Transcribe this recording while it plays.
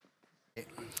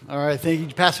All right, thank you,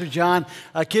 Pastor John.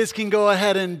 Kids can go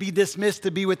ahead and be dismissed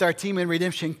to be with our team in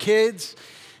Redemption Kids.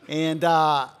 And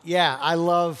I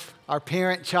love our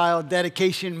parent-child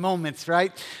dedication moments,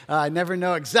 right? I never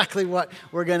know exactly what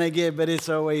we're going to get, but it's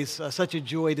always such a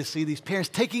joy to see these parents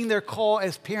taking their call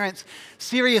as parents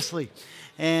seriously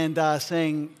and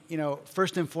saying,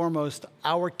 first and foremost,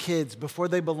 our kids, before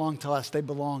they belong to us, they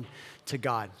belong to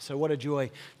God. So what a joy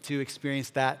to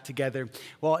experience that together.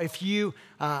 Well, if you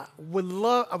I would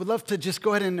love to just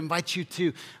go ahead and invite you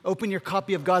to open your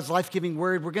copy of God's life-giving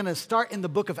word. We're going to start in the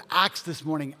book of Acts this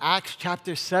morning, Acts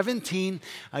chapter 17.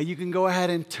 You can go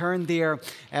ahead and turn there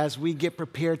as we get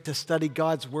prepared to study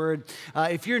God's word.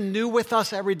 If you're new with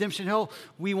us at Redemption Hill,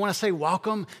 we want to say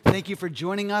welcome. Thank you for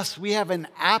joining us. We have an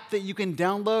app that you can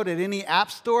download at any app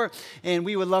store, and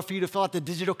we would love for you to fill out the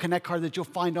digital connect card that you'll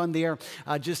find on there.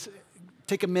 Just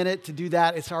take a minute to do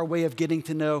that. It's our way of getting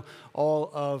to know all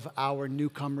of our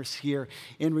newcomers here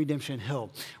in Redemption Hill.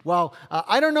 Well,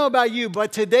 I don't know about you,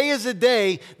 but today is a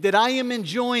day that I am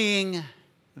enjoying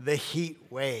the heat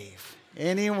wave.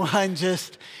 Anyone I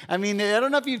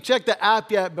don't know if you've checked the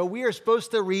app yet, but we are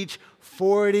supposed to reach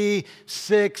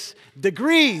 46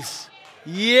 degrees.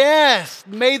 Yes,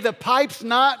 may the pipes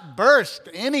not burst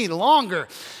any longer.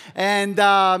 And,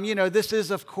 this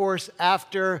is, of course,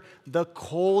 after the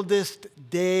coldest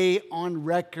day on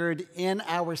record in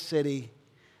our city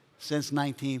since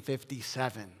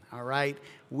 1957, all right?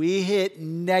 We hit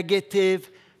negative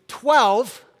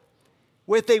 12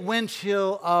 with a wind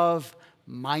chill of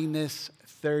minus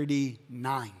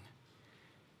 39.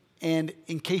 And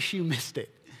in case you missed it,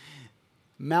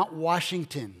 Mount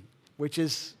Washington, which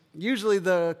is usually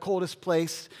the coldest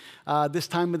place this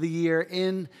time of the year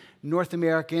in North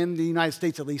America, in the United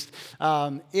States at least,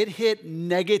 it hit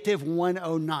negative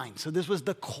 109. So this was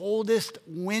the coldest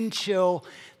wind chill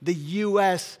the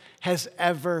U.S. has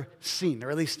ever seen, or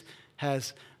at least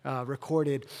has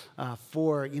recorded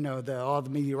for, all the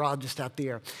meteorologists out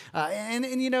there.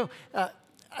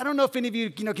 I don't know if any of you,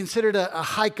 considered a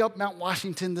hike up Mount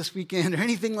Washington this weekend or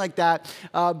anything like that,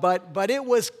 but it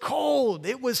was cold.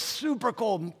 It was super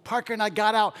cold. Parker and I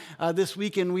got out this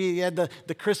weekend. We had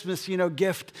the Christmas,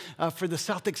 gift for the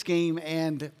Celtics game,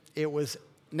 and it was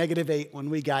 -8 when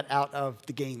we got out of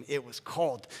the game. It was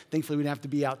cold. Thankfully, we didn't have to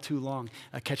be out too long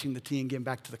catching the tea and getting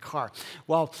back to the car.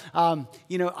 Well,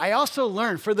 I also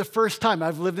learned for the first time,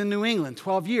 I've lived in New England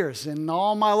 12 years, and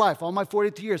all my life, all my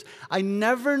 42 years, I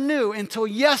never knew until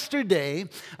yesterday,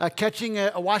 catching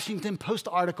a Washington Post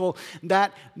article,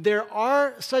 that there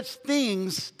are such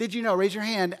things, did you know, raise your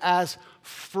hand, as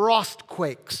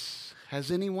frostquakes.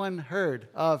 Has anyone heard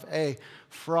of a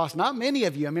frost? Not many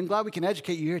of you. I'm glad we can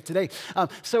educate you here today.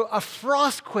 So a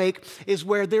frostquake is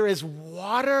where there is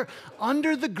water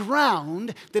under the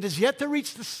ground that is yet to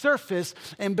reach the surface,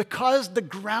 and because the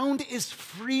ground is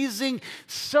freezing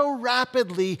so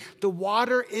rapidly, the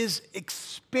water is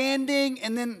expanding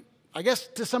and then, I guess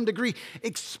to some degree,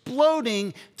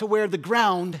 exploding to where the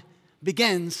ground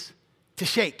begins to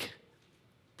shake.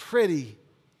 Pretty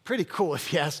cool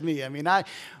if you ask me.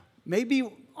 Maybe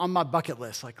on my bucket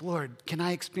list, like, Lord, can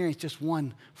I experience just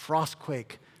one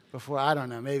frostquake before? I don't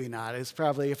know, maybe not. It's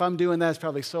probably, if I'm doing that, it's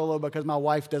probably solo because my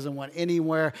wife doesn't want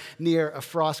anywhere near a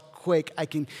frostquake. I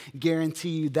can guarantee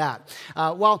you that.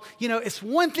 It's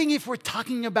one thing if we're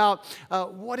talking about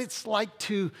what it's like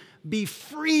to be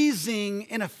freezing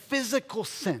in a physical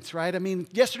sense, right?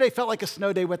 Yesterday felt like a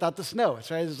snow day without the snow.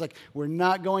 Right? It's like we're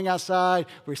not going outside,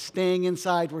 we're staying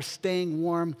inside, we're staying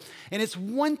warm. And it's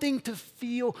one thing to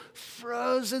feel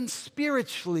frozen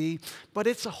spiritually, but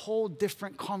it's a whole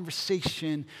different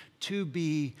conversation to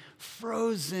be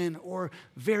frozen or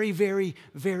very, very,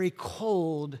 very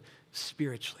cold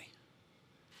spiritually.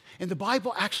 And the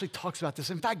Bible actually talks about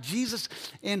this. In fact, Jesus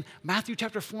in Matthew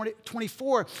chapter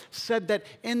 24 said that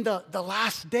in the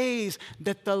last days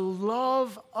that the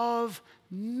love of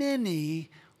many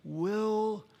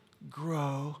will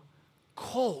grow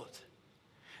cold.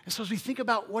 And so as we think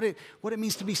about what it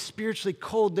means to be spiritually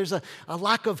cold, there's a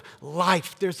lack of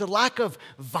life. There's a lack of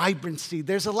vibrancy.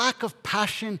 There's a lack of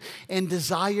passion and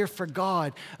desire for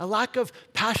God. A lack of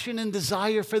passion and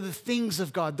desire for the things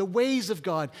of God, the ways of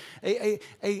God. A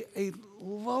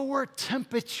lower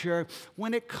temperature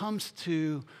when it comes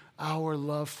to our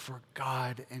love for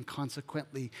God, and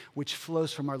consequently, which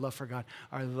flows from our love for God,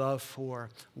 our love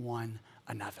for one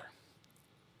another.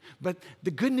 But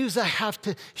the good news I have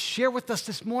to share with us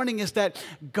this morning is that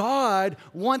God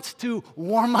wants to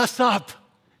warm us up.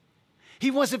 He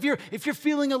wants, if you're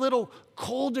feeling a little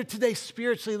colder today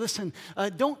spiritually, listen,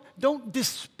 don't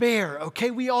despair, okay?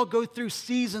 We all go through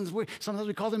seasons. Sometimes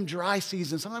we call them dry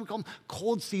seasons. Sometimes we call them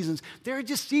cold seasons. There are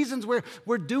just seasons where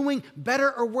we're doing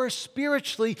better or worse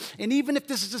spiritually. And even if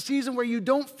this is a season where you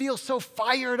don't feel so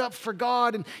fired up for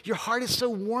God and your heart is so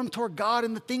warm toward God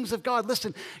and the things of God,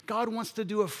 listen, God wants to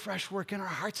do a fresh work in our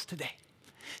hearts today.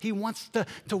 He wants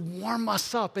to warm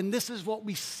us up. And this is what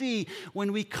we see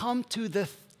when we come to the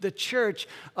church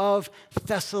of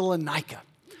Thessalonica.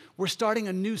 We're starting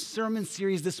a new sermon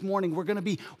series this morning. We're going to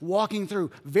be walking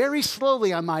through, very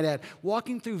slowly, I might add,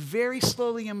 walking through very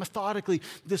slowly and methodically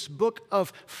this book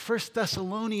of 1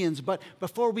 Thessalonians. But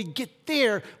before we get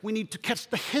there, we need to catch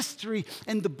the history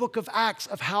in the book of Acts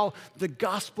of how the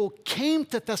gospel came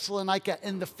to Thessalonica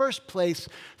in the first place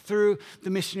through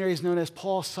the missionaries known as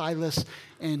Paul, Silas,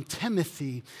 and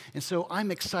Timothy. And so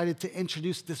I'm excited to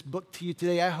introduce this book to you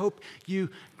today. I hope you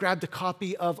grabbed a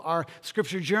copy of our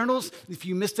scripture journals. If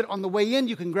you missed it on the way in,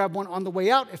 you can grab one on the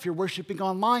way out. If you're worshiping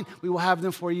online, we will have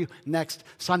them for you next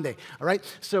Sunday. All right?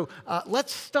 So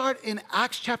let's start in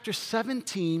Acts chapter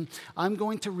 17. I'm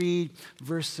going to read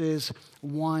verses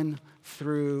 1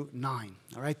 through 9.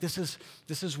 All right? This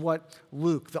is what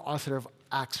Luke, the author of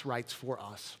Acts, writes for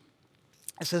us.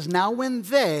 It says, "Now when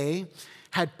they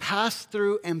had passed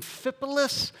through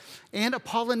Amphipolis and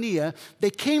Apollonia,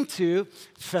 they came to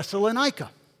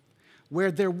Thessalonica, where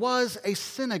there was a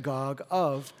synagogue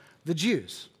of the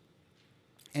Jews.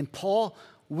 And Paul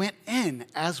went in,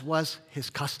 as was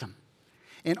his custom.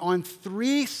 And on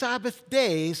 3 Sabbath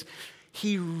days,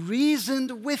 he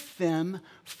reasoned with them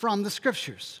from the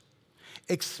Scriptures,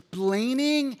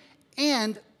 explaining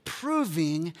and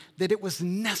proving that it was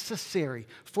necessary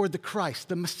for the Christ,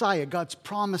 the Messiah, God's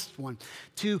promised one,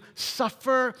 to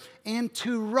suffer and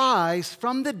to rise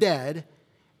from the dead,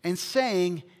 and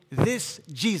saying, this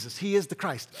Jesus, he is the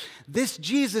Christ, this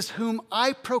Jesus whom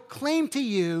I proclaim to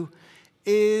you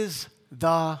is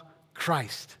the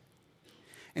Christ.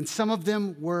 And some of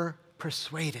them were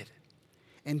persuaded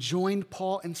and joined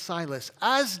Paul and Silas,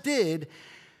 as did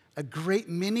a great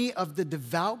many of the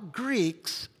devout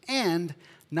Greeks and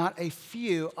not a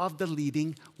few of the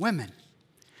leading women.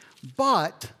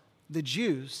 But the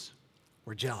Jews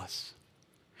were jealous.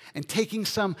 And taking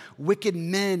some wicked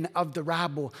men of the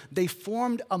rabble, they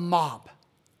formed a mob,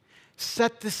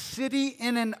 set the city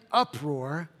in an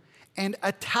uproar, and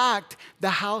attacked the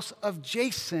house of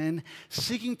Jason,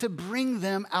 seeking to bring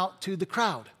them out to the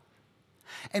crowd.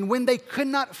 And when they could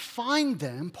not find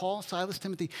them, Paul, Silas,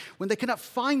 Timothy, when they could not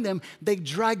find them, they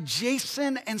dragged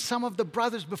Jason and some of the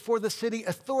brothers before the city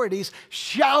authorities,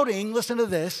 shouting, listen to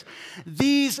this,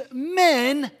 these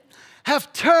men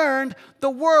have turned the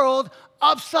world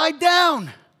upside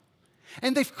down.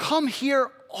 And they've come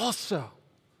here also.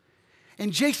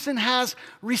 And Jason has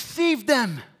received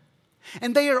them.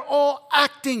 And they are all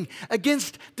acting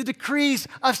against the decrees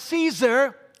of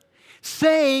Caesar,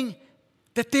 saying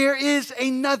that there is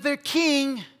another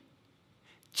king,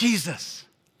 Jesus.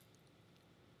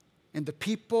 And the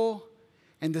people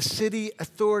and the city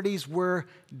authorities were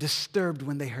disturbed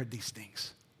when they heard these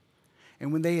things.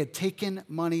 And when they had taken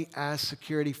money as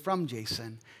security from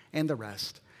Jason and the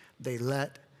rest, they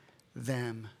let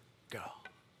them go.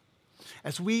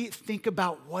 As we think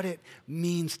about what it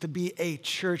means to be a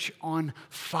church on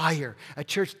fire, a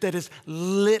church that is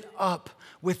lit up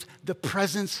with the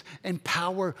presence and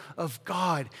power of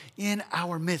God in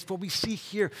our midst, what we see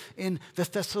here in the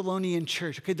Thessalonian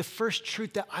church, okay, the first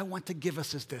truth that I want to give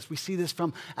us is this. We see this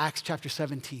from Acts chapter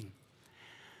 17.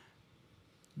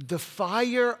 The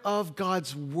fire of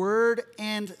God's word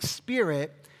and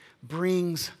spirit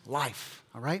brings life,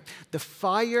 all right? The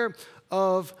fire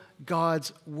of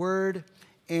God's word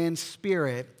and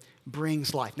spirit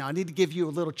brings life. Now, I need to give you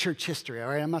a little church history, all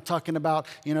right? I'm not talking about,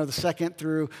 the second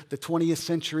through the 20th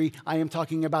century. I am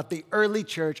talking about the early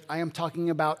church. I am talking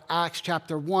about Acts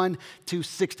chapter 1 to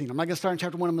 16. I'm not going to start in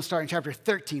chapter 1. I'm going to start in chapter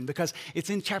 13 because it's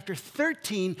in chapter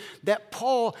 13 that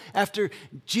Paul, after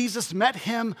Jesus met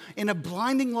him in a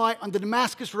blinding light on the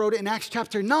Damascus Road in Acts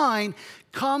chapter 9,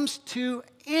 comes to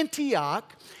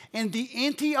Antioch. And the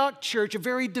Antioch church, a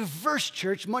very diverse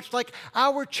church, much like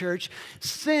our church,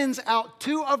 sends out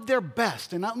 2 of their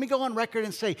best. And let me go on record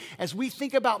and say, as we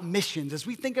think about missions, as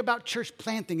we think about church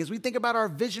planting, as we think about our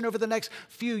vision over the next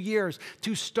few years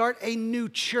to start a new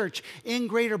church in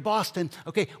Greater Boston,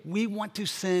 okay, we want to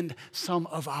send some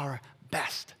of our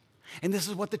best. And this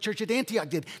is what the church at Antioch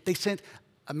did. They sent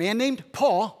a man named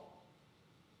Paul,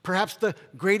 perhaps the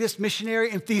greatest missionary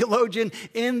and theologian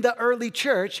in the early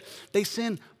church. They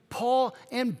send Paul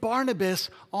and Barnabas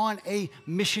on a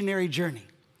missionary journey.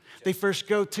 They first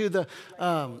go to the,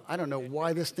 I don't know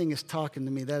why this thing is talking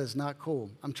to me. That is not cool.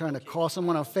 I'm trying to call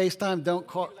someone on FaceTime. Don't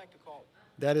call.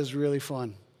 That is really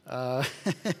fun.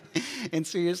 And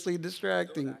seriously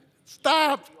distracting.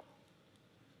 Stop!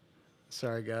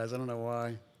 Sorry, guys. I don't know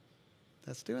why.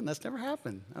 That's never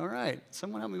happened. All right.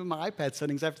 Someone help me with my iPad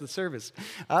settings after the service.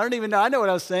 I don't even know. I know what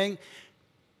I was saying.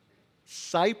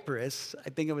 Cyprus. I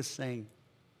think I was saying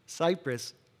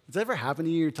Cyprus. Does that ever happen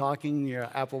to you? You're talking, your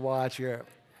Apple Watch, your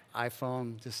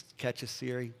iPhone, just catch a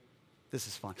Siri. This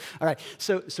is fun. All right,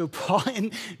 so Paul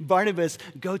and Barnabas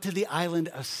go to the island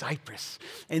of Cyprus,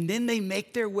 and then they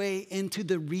make their way into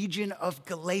the region of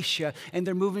Galatia, and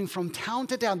they're moving from town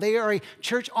to town. They are a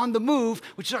church on the move,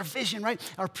 which is our vision, right?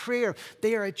 Our prayer.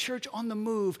 They are a church on the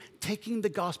move, taking the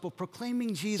gospel,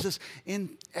 proclaiming Jesus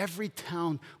in every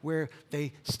town where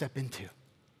they step into.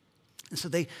 And so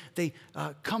they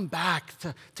come back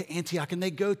to Antioch, and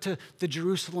they go to the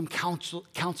Jerusalem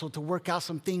council to work out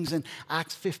some things in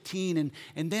Acts 15.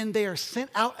 And then they are sent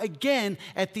out again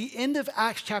at the end of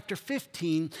Acts chapter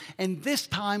 15. And this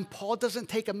time, Paul doesn't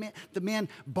take the man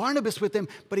Barnabas with him,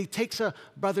 but he takes a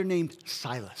brother named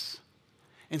Silas.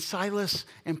 And Silas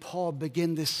and Paul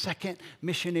begin this second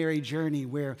missionary journey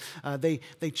where they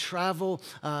travel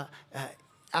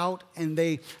out, and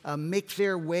they make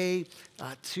their way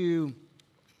to,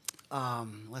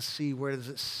 let's see, where does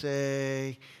it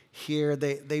say here?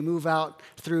 They move out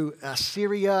through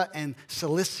Syria and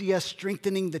Cilicia,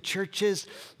 strengthening the churches.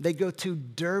 They go to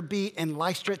Derbe and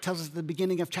Lystra. It tells us at the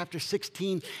beginning of chapter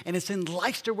 16. And it's in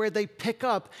Lystra where they pick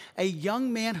up a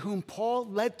young man whom Paul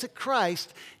led to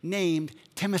Christ named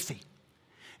Timothy.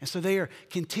 And so they are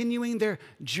continuing their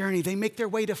journey. They make their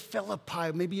way to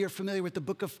Philippi. Maybe you're familiar with the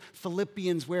book of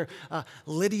Philippians, where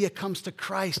Lydia comes to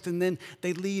Christ, and then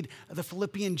they lead the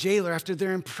Philippian jailer after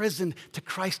they're imprisoned to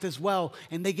Christ as well.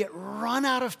 And they get run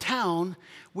out of town,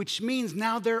 which means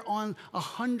now they're on a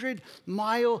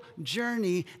 100-mile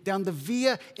journey down the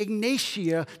Via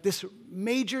Egnatia, this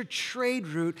major trade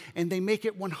route, and they make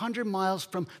it 100 miles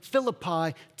from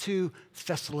Philippi to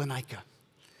Thessalonica.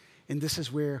 And this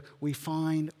is where we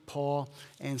find Paul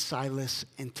and Silas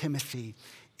and Timothy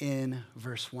in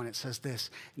verse 1. It says this: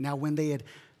 Now when they had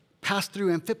passed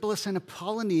through Amphipolis and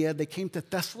Apollonia, they came to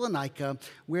Thessalonica,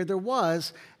 where there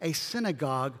was a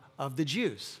synagogue of the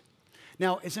Jews.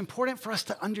 Now, it's important for us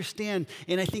to understand,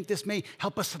 and I think this may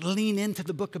help us lean into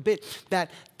the book a bit,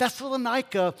 that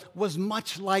Thessalonica was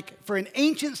much like, for an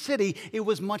ancient city, it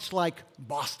was much like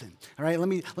Boston. All right, let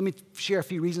me share a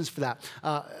few reasons for that.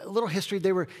 A little history.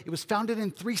 It was founded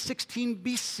in 316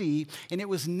 BC, and it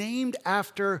was named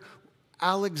after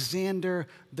Alexander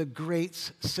the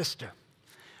Great's sister.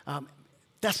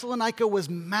 Thessalonica was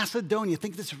Macedonia.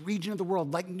 Think of this region of the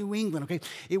world, like New England, okay?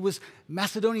 It was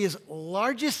Macedonia's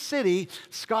largest city.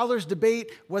 Scholars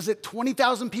debate, was it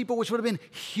 20,000 people, which would have been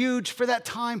huge for that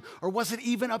time, or was it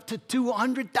even up to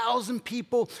 200,000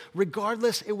 people?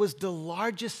 Regardless, it was the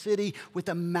largest city with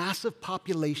a massive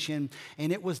population,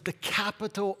 and it was the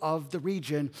capital of the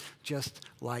region, just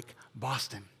like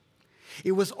Boston.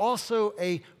 It was also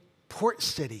a port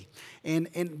city.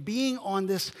 And being on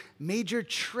this major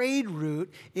trade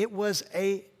route, it was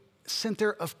a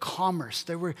center of commerce.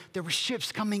 There were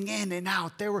ships coming in and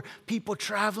out. There were people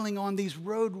traveling on these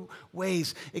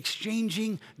roadways,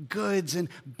 exchanging goods, and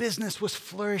business was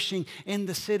flourishing in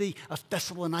the city of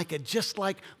Thessalonica. Just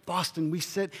like Boston, we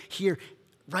sit here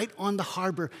right on the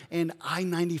harbor, and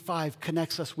I-95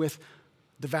 connects us with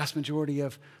the vast majority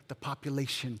of the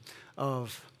population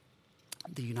of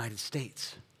the United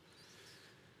States.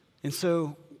 And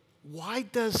so why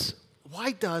does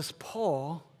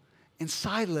Paul and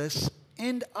Silas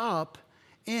end up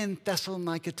in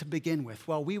Thessalonica to begin with?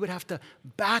 Well, we would have to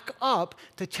back up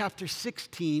to chapter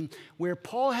 16, where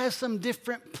Paul has some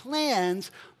different plans,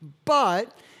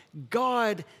 but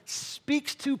God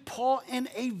speaks to Paul in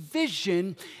a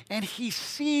vision, and he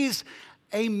sees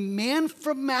a man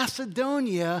from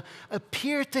Macedonia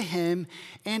appear to him,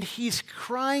 and he's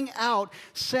crying out,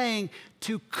 saying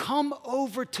to come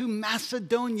over to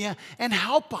Macedonia and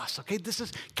help us. Okay, this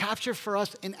is captured for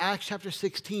us in Acts chapter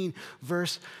 16,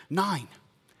 verse 9.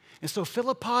 And so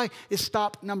Philippi is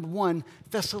stop number 1.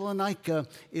 Thessalonica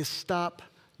is stop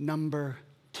number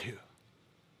 2.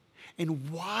 And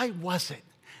why was it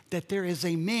that there is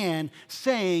a man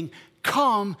saying,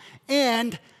 come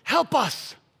and help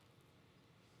us?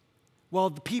 Well,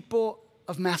 the people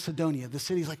of Macedonia, the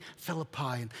cities like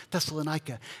Philippi and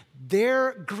Thessalonica,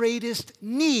 their greatest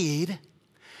need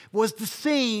was the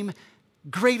same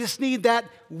greatest need that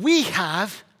we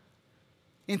have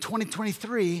in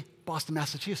 2023, Boston,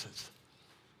 Massachusetts.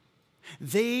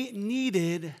 They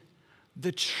needed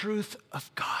the truth of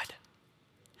God.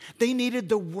 They needed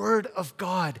the word of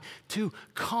God to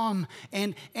come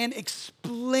and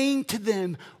explain to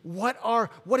them what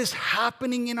is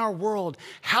happening in our world,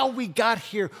 how we got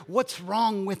here, what's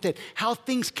wrong with it, how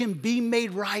things can be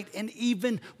made right, and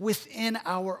even within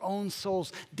our own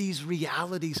souls, these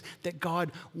realities that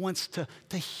God wants to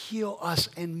heal us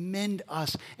and mend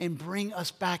us and bring us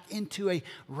back into a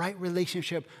right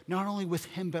relationship, not only with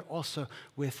Him, but also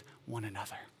with one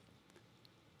another.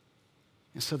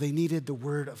 And so they needed the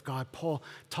word of God. Paul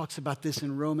talks about this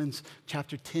in Romans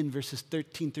chapter 10, verses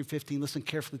 13 through 15. Listen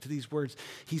carefully to these words.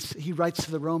 He writes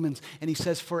to the Romans and he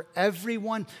says, "For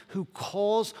everyone who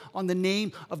calls on the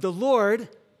name of the Lord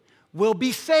will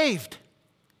be saved."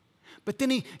 But then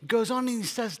he goes on and he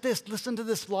says this, listen to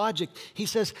this logic. He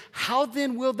says, "How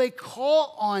then will they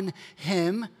call on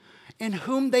him in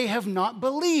whom they have not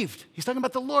believed?" He's talking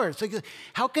about the Lord. So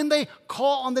how can they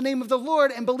call on the name of the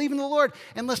Lord and believe in the Lord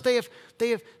unless they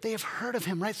have heard of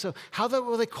him, right? So how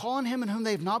will they call on him in whom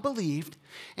they have not believed?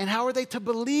 And how are they to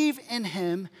believe in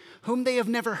him whom they have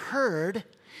never heard?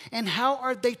 And how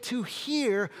are they to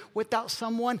hear without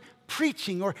someone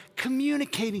preaching or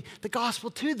communicating the gospel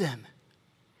to them?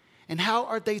 And how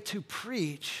are they to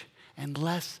preach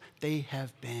unless they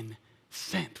have been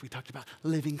sent? We talked about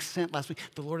living sent last week.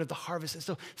 The Lord of the harvest is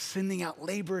so sending out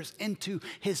laborers into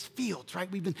his fields, right?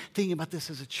 We've been thinking about this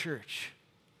as a church.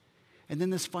 And then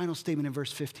this final statement in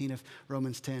verse 15 of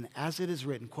Romans 10, "As it is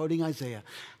written," quoting Isaiah,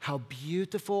 "how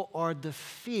beautiful are the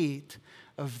feet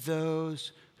of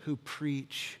those who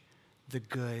preach the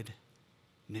good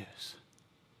news."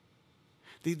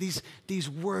 These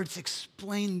words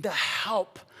explain the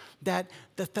help that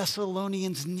the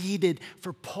Thessalonians needed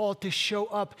for Paul to show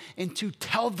up and to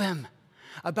tell them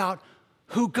about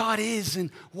who God is and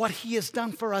what he has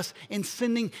done for us in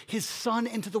sending his son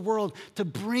into the world to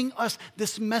bring us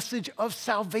this message of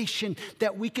salvation,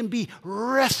 that we can be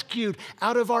rescued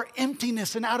out of our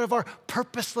emptiness and out of our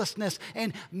purposelessness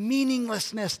and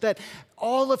meaninglessness, that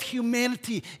all of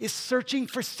humanity is searching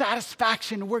for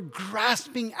satisfaction. We're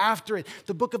grasping after it.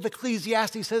 The book of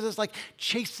Ecclesiastes says it's like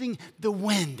chasing the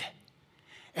wind.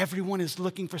 Everyone is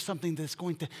looking for something that's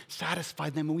going to satisfy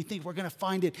them. And we think we're going to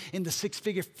find it in the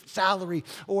six-figure salary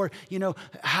or,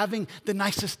 having the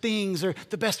nicest things or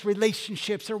the best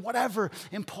relationships or whatever.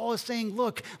 And Paul is saying,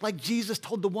 look, like Jesus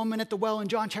told the woman at the well in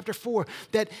John chapter 4,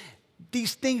 that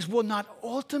these things will not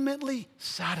ultimately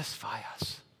satisfy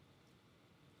us.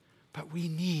 But we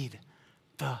need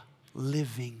the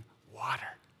living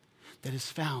water that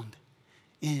is found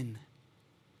in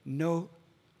no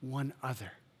one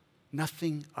other.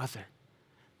 Nothing other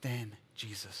than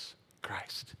Jesus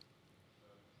Christ.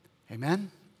 Amen?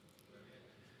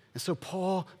 And so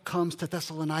Paul comes to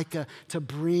Thessalonica to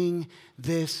bring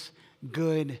this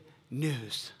good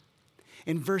news.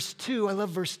 In verse 2, I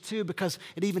love verse 2 because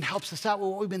it even helps us out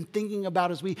with what we've been thinking about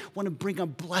as we want to bring a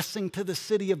blessing to the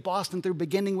city of Boston through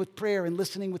beginning with prayer and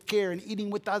listening with care and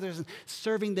eating with others and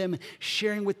serving them and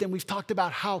sharing with them. We've talked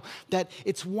about how that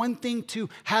it's one thing to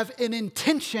have an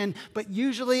intention, but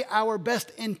usually our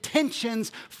best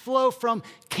intentions flow from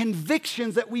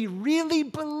convictions that we really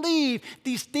believe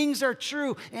these things are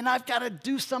true and I've got to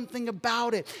do something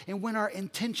about it. And when our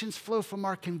intentions flow from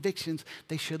our convictions,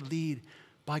 they should lead,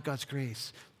 by God's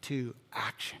grace, to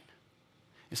action.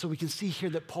 And so we can see here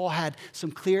that Paul had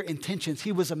some clear intentions.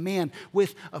 He was a man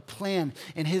with a plan.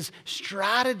 And his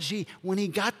strategy when he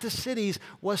got to cities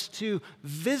was to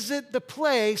visit the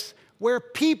place where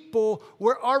people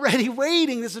were already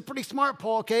waiting. This is pretty smart,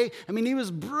 Paul, okay? I mean, he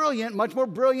was brilliant, much more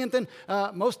brilliant than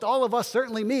most all of us,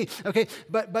 certainly me, okay?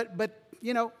 But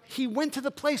he went to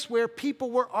the place where people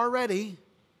were already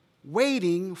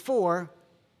waiting for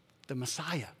the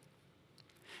Messiah.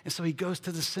 And so he goes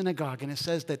to the synagogue, and it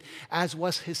says that as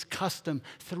was his custom,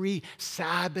 3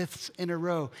 Sabbaths in a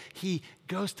row, he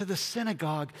goes to the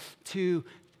synagogue to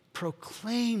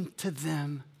proclaim to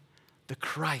them the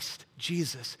Christ,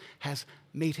 Jesus, has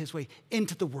made his way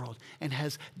into the world and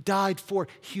has died for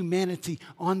humanity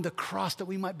on the cross that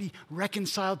we might be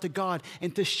reconciled to God.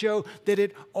 And to show that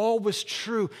it all was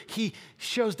true, he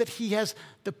shows that he has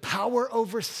the power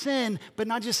over sin, but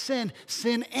not just sin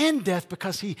and death,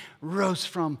 because he rose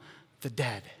from the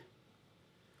dead.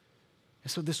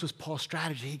 And so this was Paul's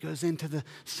strategy. He goes into the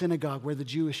synagogue where the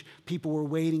Jewish people were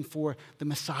waiting for the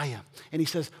Messiah. And he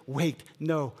says, wait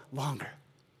no longer.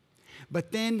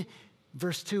 But then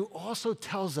verse 2 also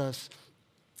tells us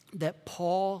that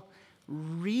Paul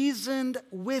reasoned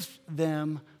with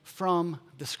them from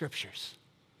the scriptures.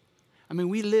 I mean,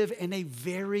 we live in a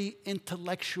very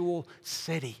intellectual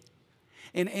city.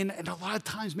 And a lot of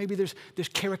times maybe there's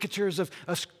caricatures of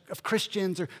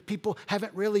Christians, or people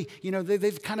haven't really,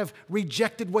 they've kind of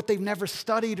rejected what they've never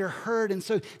studied or heard. And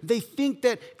so they think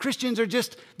that Christians are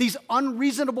just these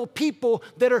unreasonable people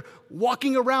that are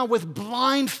walking around with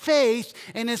blind faith.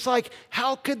 And it's like,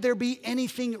 how could there be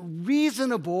anything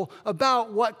reasonable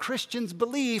about what Christians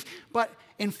believe? But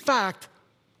in fact,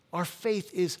 our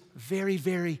faith is very,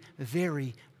 very,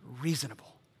 very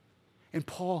reasonable. And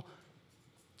Paul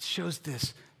shows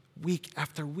this week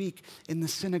after week in the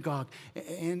synagogue.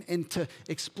 And to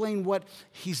explain what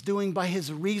he's doing by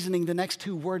his reasoning, the next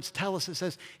two words tell us, it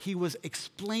says he was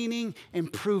explaining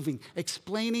and proving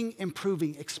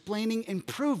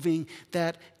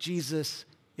that Jesus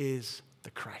is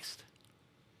the Christ.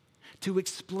 To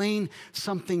explain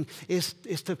something is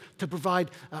to provide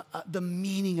the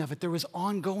meaning of it. There was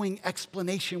ongoing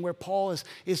explanation where Paul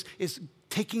is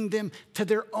taking them to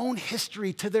their own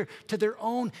history, to their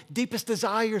own deepest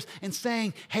desires, and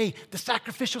saying, hey, the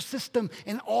sacrificial system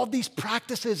and all these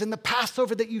practices and the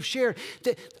Passover that you've shared,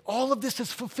 that all of this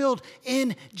is fulfilled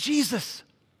in Jesus.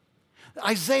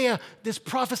 Isaiah is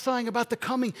prophesying about the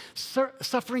coming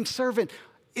suffering servant.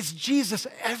 It's Jesus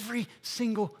every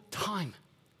single time.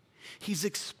 He's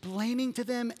explaining to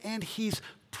them, and he's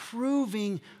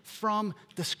proving from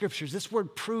the scriptures. This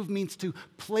word prove means to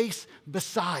place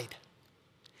beside.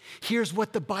 Here's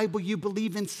what the Bible you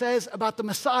believe in says about the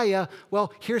Messiah.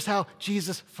 Well, here's how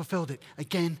Jesus fulfilled it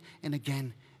again and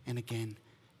again and again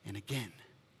and again.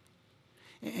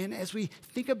 And as we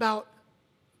think about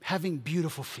having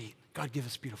beautiful feet, God give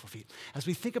us beautiful feet. As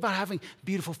we think about having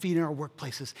beautiful feet in our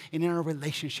workplaces and in our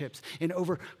relationships and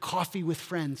over coffee with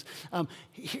friends,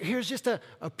 here's just a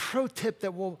pro tip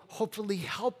that will hopefully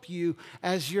help you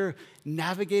as you're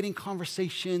navigating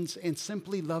conversations and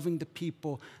simply loving the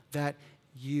people that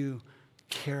you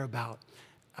care about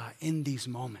in these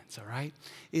moments, all right?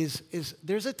 Is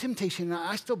there's a temptation, and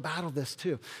I still battle this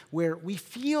too, where we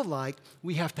feel like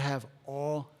we have to have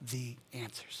all the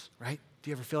answers, right? Do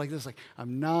you ever feel like this? Like,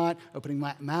 I'm not opening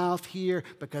my mouth here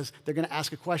because they're going to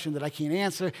ask a question that I can't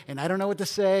answer, and I don't know what to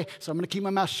say, so I'm going to keep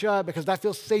my mouth shut because that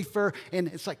feels safer. And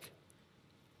it's like,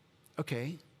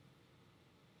 okay,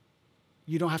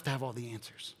 you don't have to have all the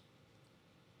answers.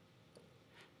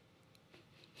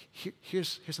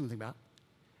 Here's something to think about.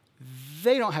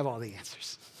 They don't have all the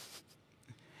answers,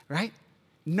 right?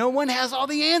 No one has all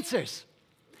the answers.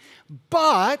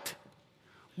 But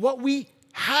what we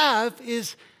have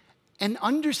is an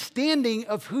understanding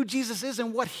of who Jesus is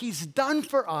and what he's done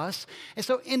for us. And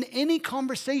so in any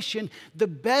conversation, the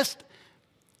best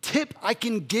tip I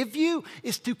can give you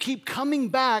is to keep coming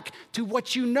back to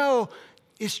what you know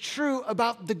is true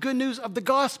about the good news of the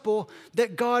gospel,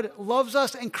 that God loves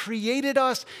us and created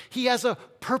us. He has a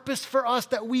purpose for us,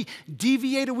 that we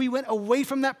deviated. We went away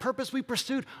from that purpose. We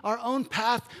pursued our own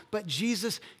path, but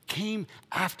Jesus came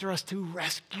after us to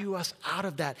rescue us out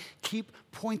of that. Keep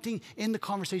pointing in the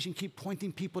conversation. Keep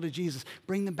pointing people to Jesus.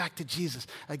 Bring them back to Jesus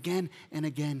again and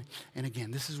again and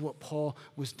again. This is what Paul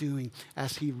was doing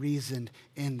as he reasoned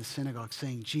in the synagogue,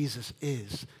 saying Jesus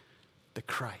is the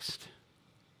Christ.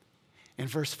 And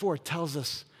verse 4 tells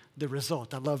us the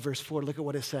result. I love verse 4. Look at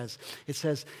what it says. It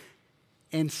says,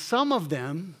 and some of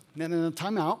them, no,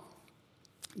 time out.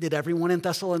 Did everyone in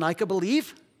Thessalonica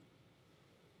believe?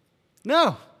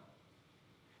 No.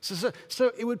 So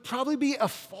it would probably be a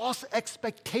false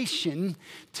expectation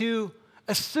to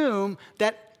assume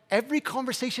that every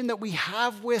conversation that we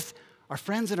have with our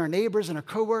friends and our neighbors and our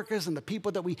coworkers and the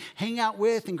people that we hang out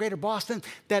with in Greater Boston,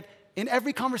 that in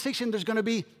every conversation there's going to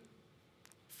be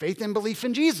faith and belief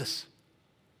in Jesus.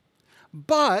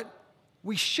 But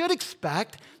we should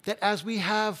expect that as we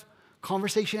have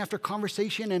conversation after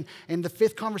conversation and the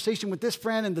fifth conversation with this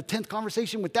friend and the 10th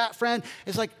conversation with that friend,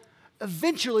 it's like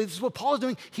eventually, this is what Paul is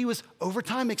doing, he was over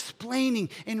time explaining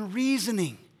and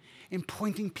reasoning and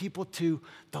pointing people to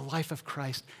the life of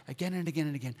Christ again and again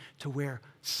and again, to where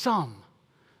some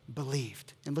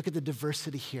believed. And look at the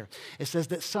diversity here. It says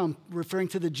that some, referring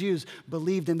to the Jews,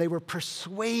 believed and they were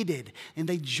persuaded and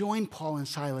they joined Paul and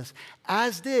Silas,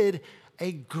 as did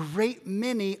a great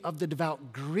many of the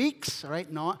devout Greeks, all right,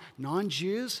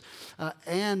 non-Jews,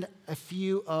 and a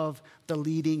few of the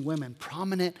leading women,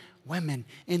 prominent women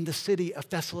in the city of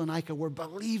Thessalonica were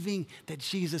believing that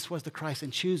Jesus was the Christ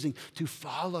and choosing to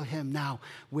follow him now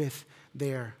with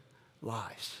their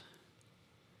lives.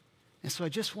 And so I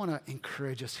just want to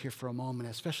encourage us here for a moment,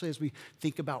 especially as we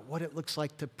think about what it looks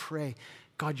like to pray.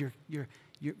 God,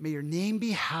 may your name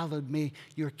be hallowed. May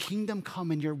your kingdom come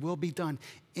and your will be done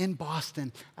in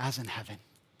Boston as in heaven.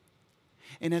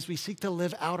 And as we seek to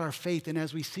live out our faith, and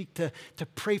as we seek to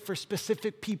pray for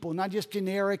specific people, not just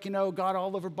generic, God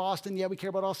all over Boston, yeah, we care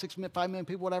about all 5 million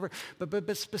people, whatever,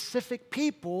 but specific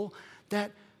people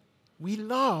that we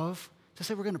love, to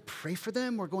say we're going to pray for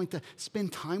them, we're going to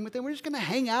spend time with them, we're just going to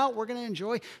hang out, we're going to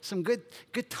enjoy some good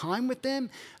time with them,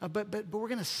 but we're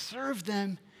going to serve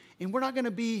them, and we're not going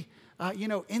to be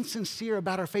insincere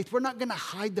about our faith. We're not going to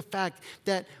hide the fact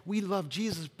that we love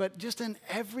Jesus, but just in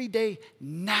everyday,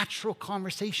 natural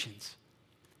conversations,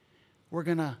 we're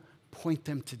going to point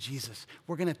them to Jesus.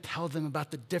 We're going to tell them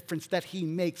about the difference that he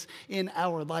makes in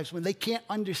our lives. When they can't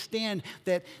understand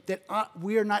that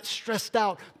we are not stressed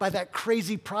out by that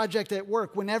crazy project at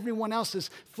work, when everyone else is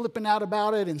flipping out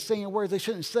about it and saying words they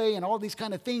shouldn't say and all these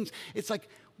kind of things, it's like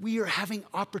we are having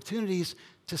opportunities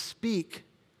to speak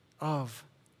of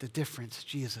the difference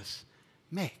Jesus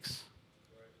makes.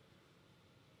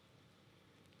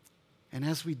 And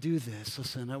as we do this,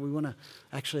 listen, we want to,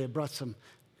 actually I brought some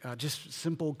just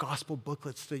simple gospel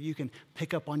booklets that you can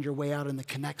pick up on your way out in the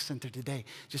Connect Center today.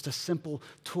 Just a simple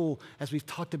tool, as we've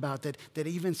talked about, that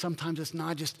even sometimes it's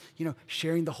not just,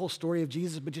 sharing the whole story of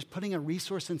Jesus, but just putting a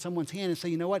resource in someone's hand and say,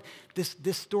 you know what,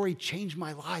 this story changed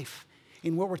my life.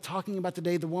 In what we're talking about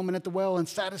today, the woman at the well and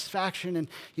satisfaction, and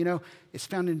it's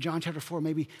found in John chapter 4.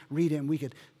 Maybe read it and we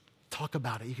could talk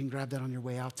about it. You can grab that on your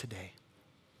way out today.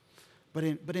 But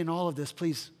in all of this,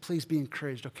 please be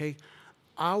encouraged, okay?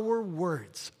 Our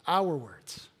words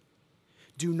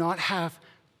do not have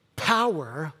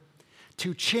power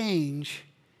to change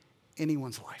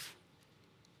anyone's life.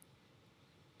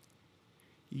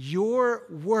 Your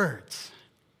words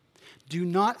do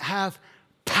not have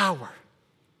power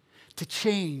to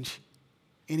change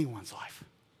anyone's life.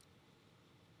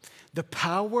 The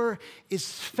power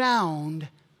is found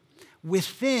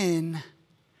within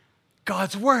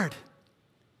God's word.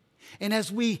 And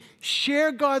as we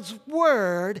share God's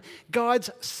word,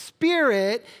 God's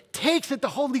Spirit takes it. The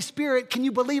Holy Spirit, can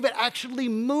you believe it, actually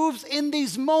moves in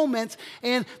these moments,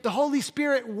 and the Holy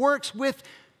Spirit works with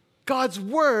God's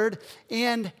word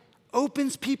and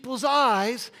opens people's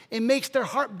eyes and makes their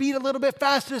heart beat a little bit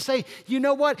faster to say, you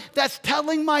know what, that's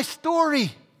telling my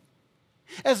story.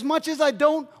 As much as I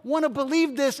don't want to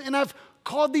believe this, and I've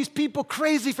called these people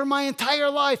crazy for my entire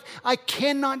life, I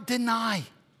cannot deny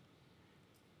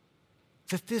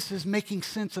that this is making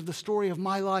sense of the story of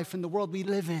my life and the world we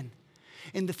live in,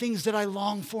 and the things that I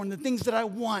long for, and the things that I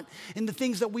want, and the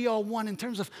things that we all want in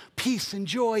terms of peace and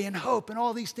joy and hope and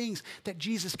all these things, that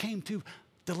Jesus came to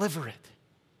deliver it.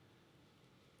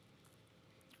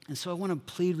 And so I want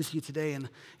to plead with you today, and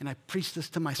I preach this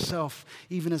to myself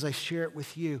even as I share it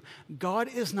with you. God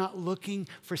is not looking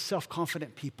for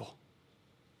self-confident people.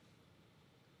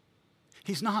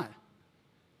 He's not.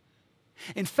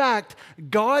 In fact,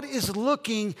 God is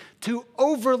looking to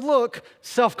overlook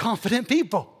self-confident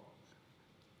people.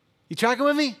 You tracking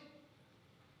with me?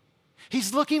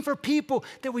 He's looking for people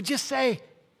that would just say,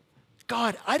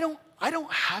 God, I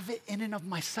don't have it in and of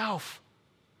myself.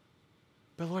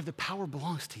 But Lord, the power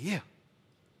belongs to you.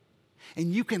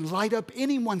 And you can light up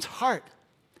anyone's heart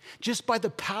just by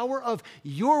the power of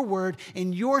your word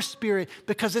and your Spirit,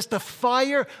 because it's the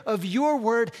fire of your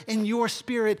word and your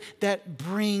Spirit that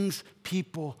brings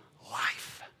people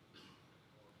life.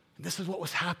 And this is what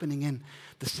was happening in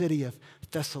the city of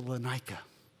Thessalonica.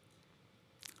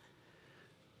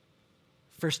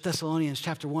 1 Thessalonians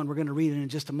chapter 1, we're going to read it in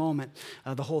just a moment,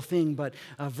 the whole thing, but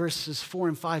verses 4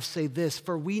 and 5 say this: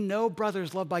 for we know,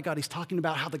 brothers loved by God. He's talking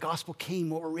about how the gospel came,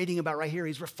 what we're reading about right here.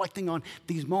 He's reflecting on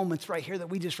these moments right here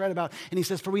that we just read about. And he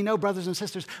says, for we know, brothers and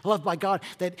sisters loved by God,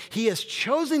 that he has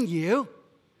chosen you.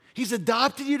 He's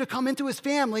adopted you to come into his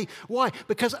family. Why?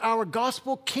 Because our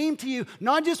gospel came to you,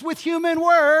 not just with human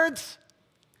words,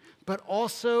 but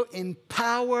also in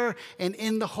power and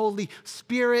in the Holy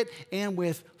Spirit and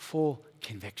with full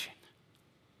conviction.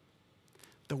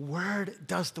 The word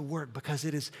does the work because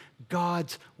it is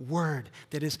God's word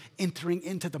that is entering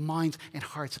into the minds and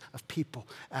hearts of people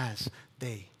as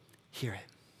they hear it.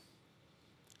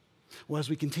 Well,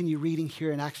 as we continue reading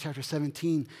here in Acts chapter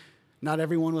 17, not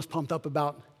everyone was pumped up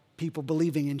about people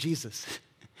believing in Jesus.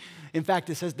 In fact,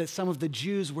 it says that some of the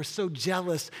Jews were so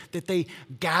jealous that they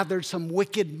gathered some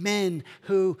wicked men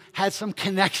who had some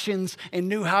connections and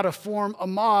knew how to form a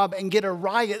mob and get a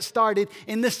riot started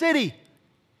in the city.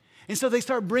 And so they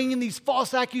start bringing these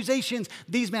false accusations.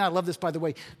 These men, I love this by the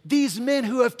way, these men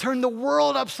who have turned the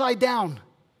world upside down.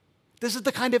 This is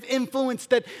the kind of influence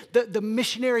that the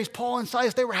missionaries, Paul and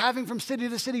Silas, they were having from city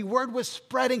to city. Word was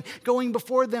spreading, going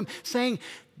before them, saying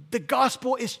the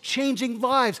gospel is changing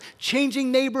lives,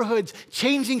 changing neighborhoods,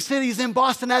 changing cities in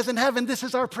Boston as in heaven. This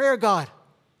is our prayer, God.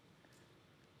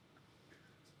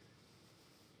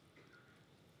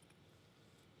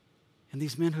 And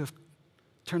these men who have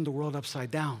turned the world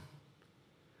upside down,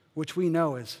 which we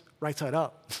know is right side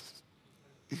up,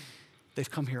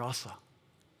 they've come here also.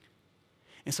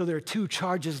 And so there are two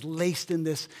charges laced in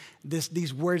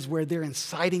these words where they're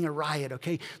inciting a riot,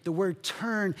 okay? The word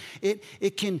turn,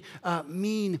 it can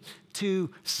mean to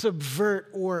subvert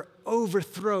or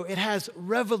overthrow. It has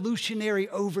revolutionary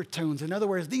overtones. In other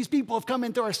words, these people have come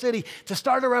into our city to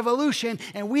start a revolution,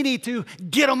 and we need to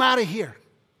get them out of here.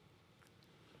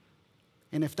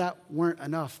 And if that weren't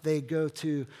enough, they go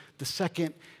to the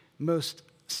second most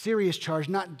serious charge,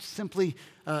 not simply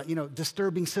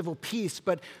disturbing civil peace,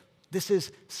 but this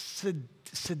is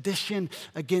sedition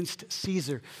against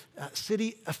Caesar.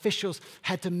 City officials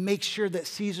had to make sure that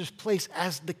Caesar's place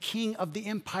as the king of the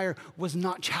empire was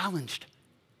not challenged.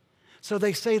 So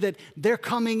they say that they're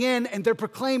coming in and they're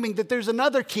proclaiming that there's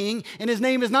another king, and his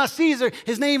name is not Caesar,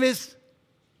 his name is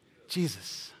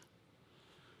Jesus.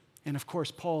 And of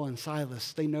course, Paul and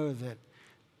Silas, they know that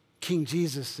King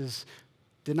Jesus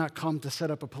did not come to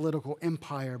set up a political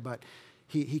empire, but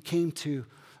he came to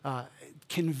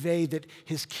convey that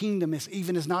his kingdom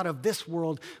is not of this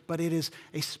world, but it is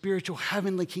a spiritual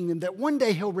heavenly kingdom that one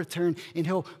day he'll return and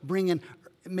he'll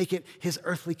make it his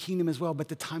earthly kingdom as well. But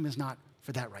the time is not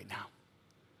for that right now.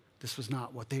 This was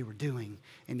not what they were doing,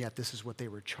 and yet this is what they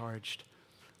were charged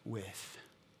with.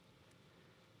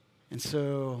 And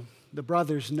so the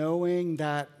brothers, knowing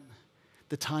that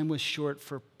the time was short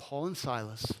for Paul and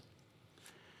Silas,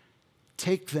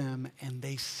 take them and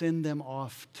they send them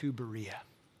off to Berea,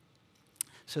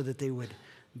 so that they would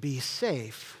be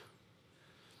safe.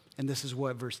 And this is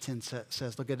what verse 10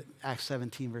 says. Look at Acts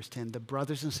 17, verse 10. The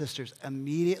brothers and sisters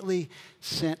immediately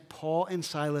sent Paul and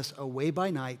Silas away by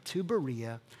night to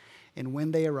Berea. And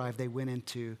when they arrived, they went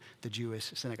into the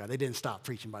Jewish synagogue. They didn't stop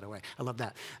preaching, by the way. I love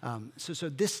that. So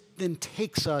this then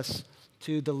takes us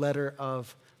to the letter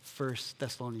of 1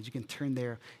 Thessalonians. You can turn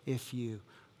there if you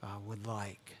would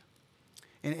like.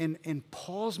 And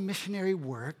Paul's missionary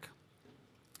work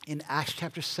in Acts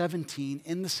chapter 17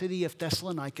 in the city of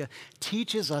Thessalonica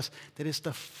teaches us that it's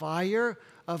the fire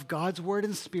of God's word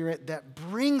and spirit that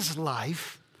brings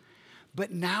life.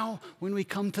 But now when we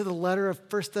come to the letter of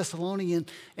 1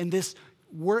 Thessalonians and this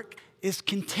work is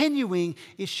continuing,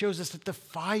 it shows us that the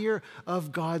fire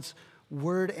of God's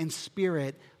word and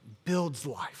spirit builds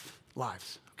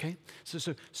lives, okay?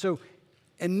 So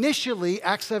initially,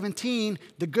 Acts 17,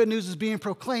 the good news is being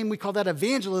proclaimed. We call that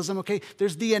evangelism, okay?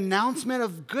 There's the announcement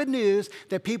of good news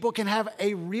that people can have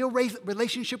a real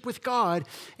relationship with God,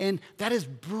 and that is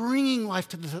bringing life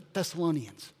to the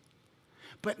Thessalonians.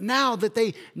 But now that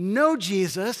they know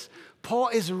Jesus, Paul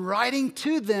is writing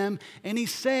to them, and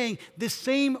he's saying this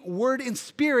same word and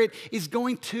spirit is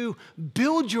going to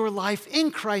build your life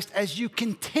in Christ as you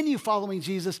continue following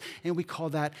Jesus, and we call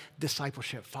that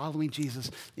discipleship, following Jesus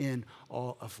in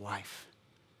all of life.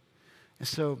 And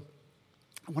so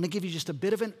I want to give you just a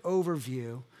bit of an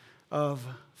overview of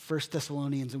 1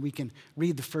 Thessalonians, and we can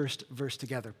read the first verse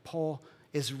together. Paul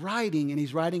is writing, and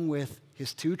he's writing with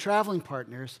his two traveling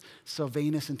partners,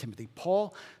 Silvanus and Timothy.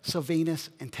 Paul, Silvanus,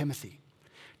 and Timothy.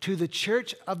 To the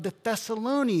church of the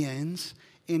Thessalonians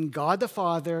in God the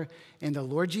Father and the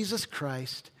Lord Jesus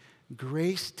Christ,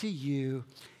 grace to you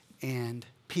and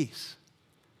peace.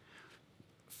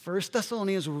 1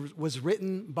 Thessalonians was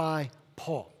written by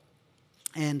Paul.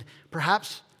 And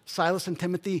perhaps Silas and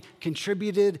Timothy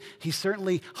contributed. He's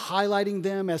certainly highlighting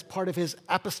them as part of his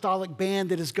apostolic band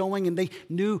that is going, and they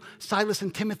knew Silas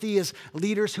and Timothy as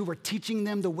leaders who were teaching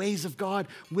them the ways of God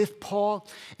with Paul.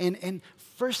 And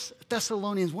 1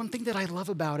 Thessalonians, one thing that I love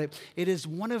about it, it is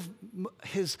one of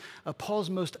Paul's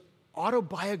most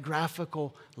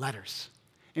autobiographical letters.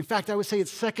 In fact, I would say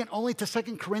it's second only to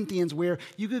 2 Corinthians, where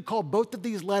you could call both of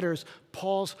these letters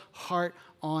Paul's heart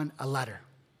on a letter.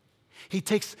 He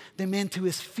takes them into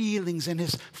his feelings and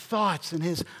his thoughts and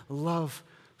his love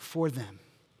for them,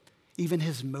 even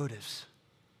his motives.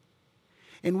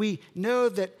 And we know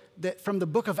that from the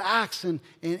book of Acts,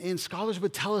 and scholars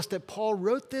would tell us that Paul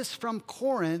wrote this from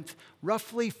Corinth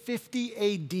roughly 50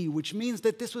 AD, which means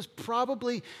that this was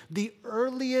probably the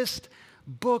earliest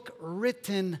book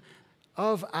written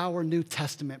of our New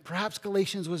Testament. Perhaps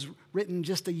Galatians was written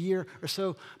just a year or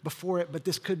so before it, but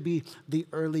this could be the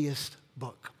earliest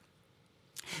book.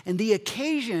 And the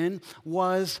occasion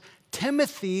was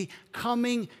Timothy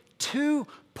coming to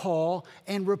Paul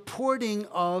and reporting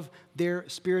of their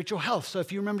spiritual health. So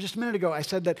if you remember just a minute ago, I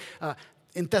said that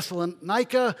in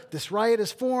Thessalonica, this riot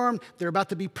is formed. They're about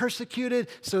to be persecuted.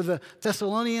 So the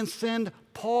Thessalonians send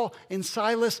Paul and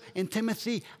Silas and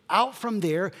Timothy out from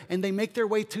there, and they make their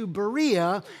way to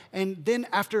Berea. And then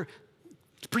after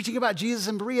preaching about Jesus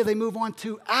in Berea, they move on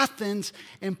to Athens,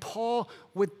 and Paul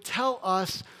would tell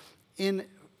us in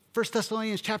 1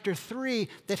 Thessalonians chapter 3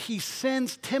 that he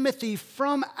sends Timothy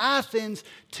from Athens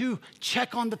to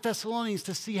check on the Thessalonians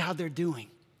to see how they're doing.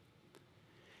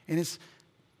 And it's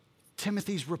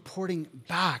Timothy's reporting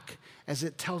back, as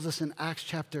it tells us in Acts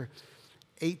chapter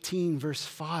 18, verse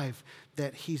 5,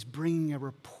 that he's bringing a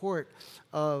report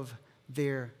of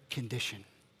their condition.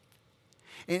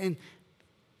 And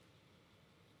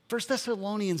 1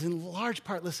 Thessalonians, in large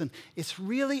part, listen, it's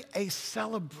really a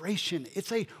celebration.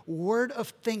 It's a word of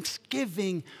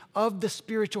thanksgiving of the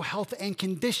spiritual health and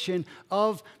condition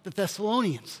of the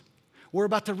Thessalonians. We're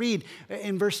about to read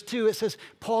in verse 2, it says,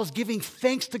 Paul's giving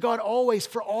thanks to God always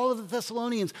for all of the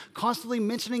Thessalonians, constantly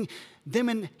mentioning them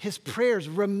in his prayers,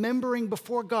 remembering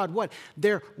before God what?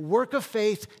 Their work of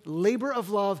faith, labor of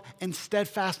love, and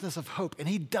steadfastness of hope. And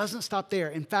he doesn't stop there.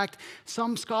 In fact,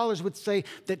 some scholars would say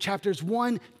that chapters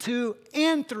 1, 2,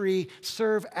 and 3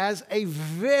 serve as a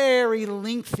very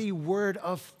lengthy word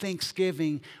of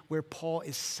thanksgiving where Paul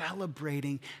is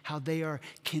celebrating how they are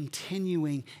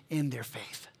continuing in their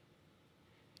faith.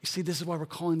 You see, this is why we're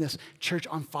calling this church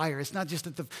on fire. It's not just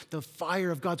that the fire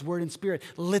of God's word and spirit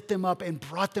lit them up and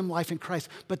brought them life in Christ,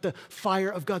 but the fire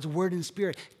of God's word and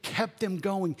spirit kept them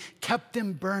going, kept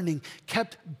them burning,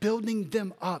 kept building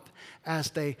them up as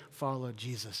they followed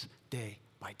Jesus day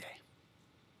by day.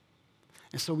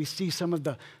 And so we see some of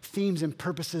the themes and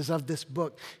purposes of this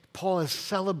book. Paul is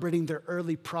celebrating their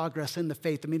early progress in the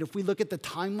faith. I mean, if we look at the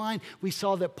timeline, we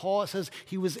saw that Paul, it says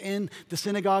he was in the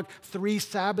synagogue 3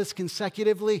 Sabbaths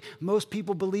consecutively. Most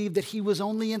people believe that he was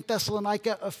only in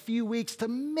Thessalonica a few weeks to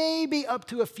maybe up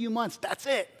to a few months. That's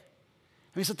it.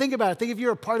 I mean, so think about it. Think if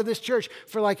you're a part of this church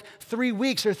for like 3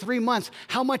 weeks or 3 months,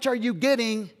 how much are you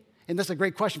getting? And that's a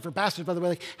great question for pastors, by the way.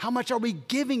 Like, how much are we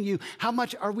giving you? How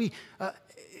much are we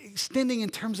extending in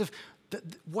terms of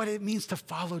what it means to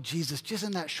follow Jesus just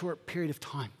in that short period of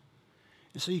time?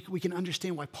 And so we can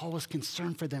understand why Paul was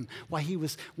concerned for them, why he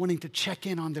was wanting to check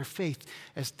in on their faith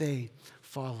as they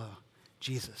follow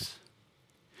Jesus.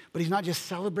 But he's not just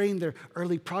celebrating their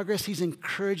early progress, he's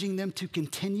encouraging them to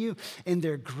continue in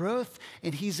their growth,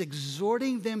 and he's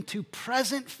exhorting them to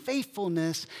present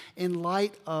faithfulness in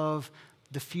light of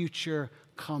the future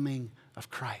coming of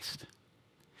Christ.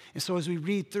 And so as we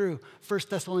read through 1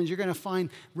 Thessalonians, you're going to find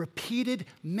repeated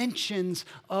mentions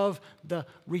of the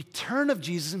return of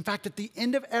Jesus. In fact, at the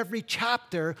end of every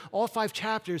chapter, all 5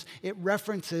 chapters, it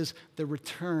references the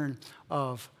return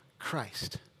of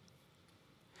Christ.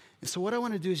 And so what I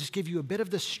want to do is just give you a bit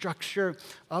of the structure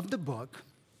of the book,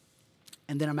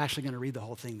 and then I'm actually going to read the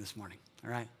whole thing this morning,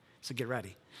 all right? So get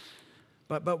ready.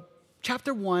 But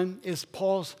chapter 1 is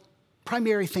Paul's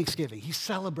primary thanksgiving. He's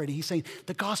celebrating. He's saying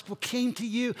the gospel came to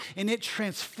you and it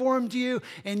transformed you,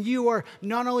 and you are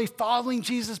not only following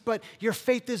Jesus, but your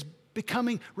faith is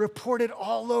becoming reported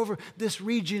all over this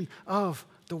region of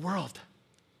the world.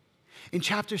 In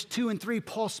chapters 2 and 3,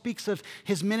 Paul speaks of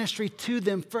his ministry to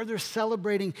them, further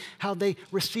celebrating how they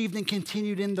received and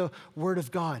continued in the Word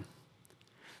of God.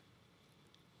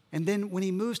 And then when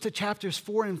he moves to chapters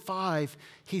 4 and 5,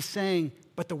 he's saying,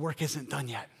 but the work isn't done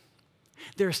yet.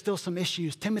 There are still some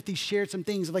issues. Timothy shared some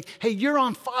things like, hey, you're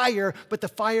on fire, but the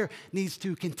fire needs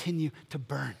to continue to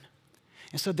burn.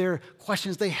 And so there are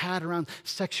questions they had around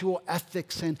sexual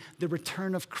ethics and the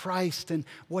return of Christ and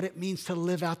what it means to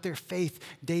live out their faith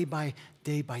day by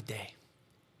day by day.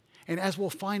 And as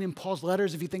we'll find in Paul's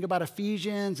letters, if you think about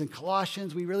Ephesians and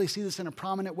Colossians, we really see this in a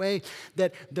prominent way,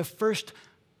 that the first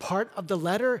part of the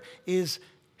letter is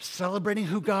celebrating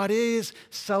who God is,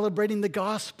 celebrating the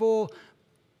gospel.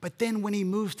 But then when he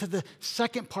moves to the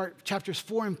second part, chapters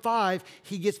 4 and 5,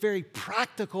 he gets very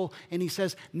practical and he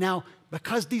says, now,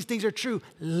 because these things are true,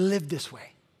 live this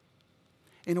way.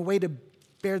 And a way to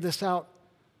bear this out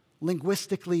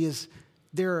linguistically is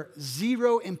there are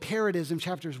 0 imperatives in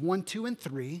chapters 1, 2, and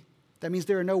 3. That means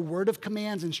there are no word of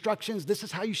commands, instructions, this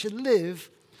is how you should live.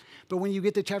 But when you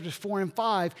get to chapters 4 and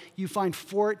 5, you find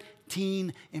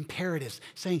 14 imperatives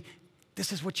saying,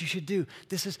 this is what you should do.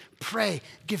 This is pray,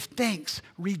 give thanks,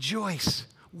 rejoice,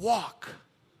 walk.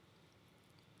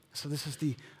 So this is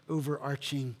the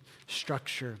overarching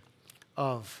structure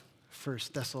of 1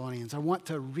 Thessalonians. I want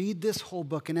to read this whole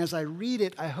book, and as I read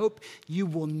it, I hope you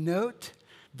will note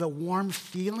the warm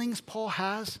feelings Paul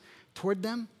has toward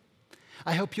them.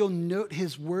 I hope you'll note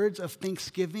his words of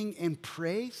thanksgiving and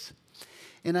praise,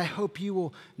 and I hope you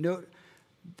will note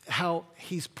how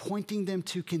he's pointing them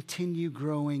to continue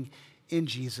growing in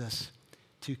Jesus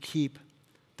to keep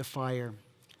the fire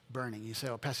burning. You say,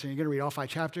 oh, Pastor, you're going to read all 5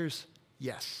 chapters?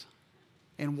 Yes.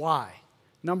 And why?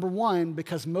 Number one,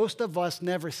 because most of us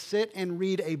never sit and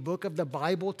read a book of the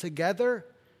Bible together.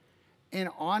 And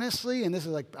honestly, and this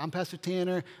is like, I'm Pastor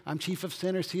Tanner, I'm chief of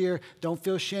sinners here, don't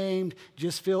feel shamed,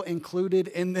 just feel included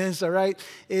in this, all right?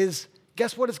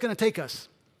 Guess what it's going to take us?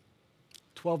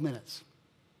 12 minutes.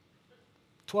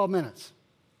 12 minutes.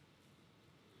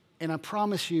 And I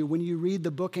promise you, when you read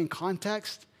the book in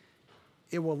context,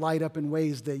 it will light up in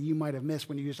ways that you might have missed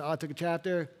when you just, I took a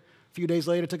chapter, a few days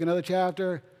later, took another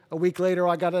chapter, a week later,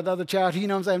 I got another chapter. You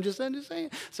know what I'm saying? I'm just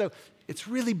saying. So it's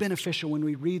really beneficial when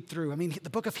we read through. I mean, the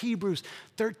book of Hebrews,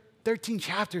 13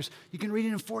 chapters, you can read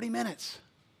it in 40 minutes.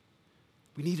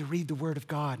 We need to read the Word of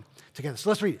God together. So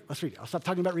let's read it. Let's read it. I'll stop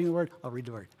talking about reading the Word. I'll read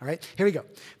the Word. All right? Here we go.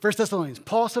 1 Thessalonians.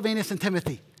 Paul, Silvanus, and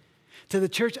Timothy, to the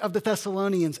church of the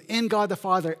Thessalonians in God the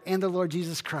Father and the Lord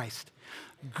Jesus Christ,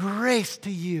 grace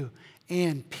to you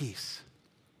and peace.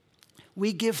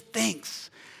 We give thanks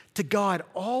to God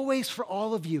always for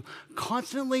all of you,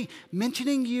 constantly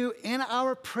mentioning you in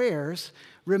our prayers,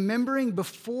 remembering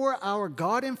before our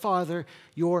God and Father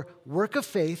your work of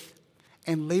faith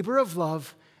and labor of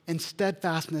love and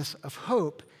steadfastness of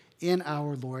hope in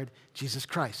our Lord Jesus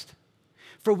Christ.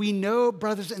 For we know,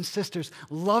 brothers and sisters,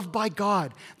 loved by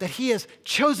God, that He has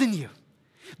chosen you,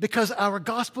 because our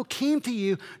gospel came to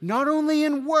you not only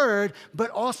in word, but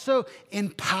also in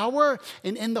power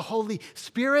and in the Holy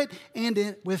Spirit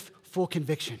and with full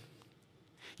conviction.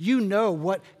 You know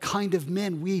what kind of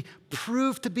men we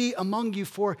proved to be among you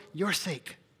for your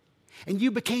sake. And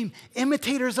you became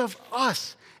imitators of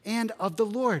us and of the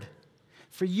Lord.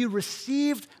 For you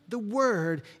received the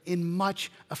word in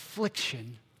much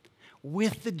affliction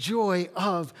with the joy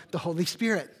of the Holy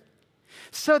Spirit,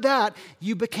 so that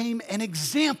you became an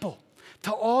example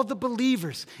to all the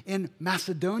believers in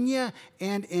Macedonia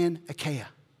and in Achaia.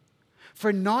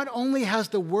 For not only has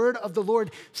the word of the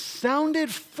Lord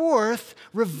sounded forth,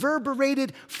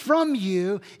 reverberated from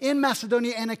you in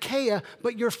Macedonia and Achaia,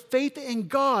 but your faith in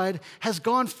God has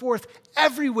gone forth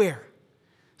everywhere,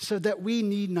 so that we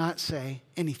need not say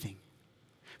anything.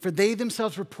 For they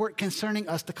themselves report concerning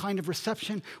us the kind of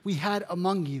reception we had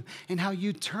among you, and how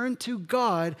you turned to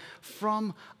God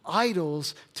from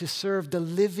idols to serve the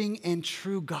living and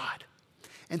true God,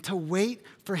 and to wait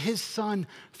for His Son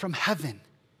from heaven,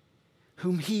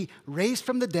 whom He raised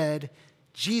from the dead,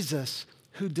 Jesus,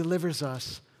 who delivers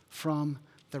us from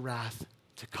the wrath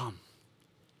to come.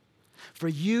 For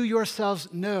you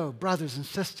yourselves know, brothers and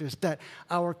sisters, that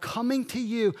our coming to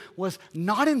you was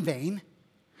not in vain.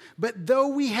 But though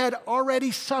we had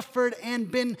already suffered and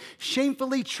been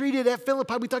shamefully treated at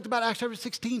Philippi, we talked about Acts chapter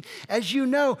 16, as you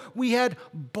know, we had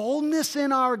boldness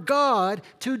in our God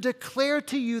to declare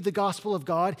to you the gospel of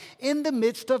God in the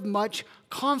midst of much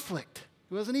conflict.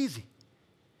 It wasn't easy.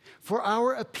 For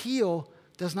our appeal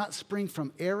does not spring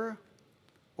from error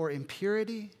or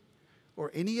impurity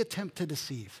or any attempt to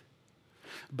deceive,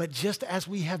 but just as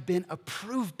we have been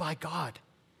approved by God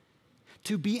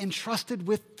to be entrusted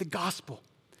with the gospel,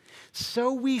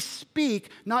 so we speak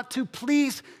not to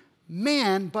please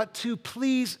man, but to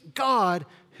please God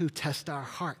who tests our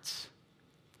hearts.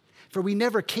 For we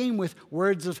never came with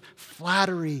words of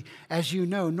flattery, as you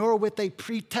know, nor with a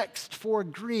pretext for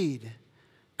greed.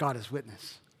 God is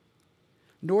witness.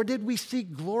 Nor did we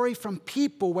seek glory from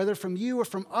people, whether from you or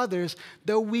from others,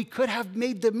 though we could have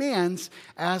made demands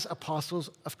as apostles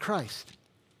of Christ.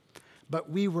 But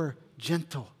we were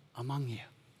gentle among you,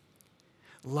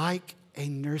 like a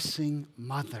nursing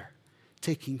mother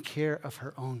taking care of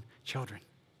her own children.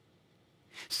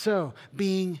 So,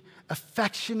 being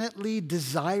affectionately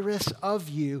desirous of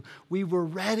you, we were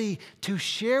ready to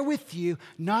share with you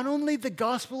not only the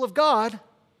gospel of God,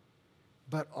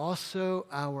 but also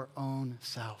our own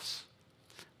selves,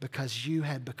 because you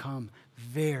had become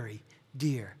very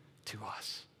dear to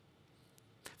us.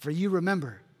 For you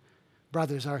remember,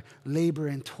 brothers, our labor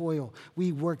and toil.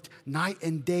 We worked night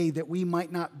and day that we might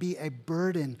not be a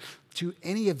burden to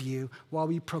any of you while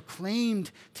we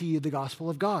proclaimed to you the gospel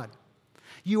of God.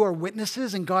 You are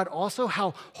witnesses, and God also,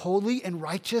 how holy and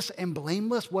righteous and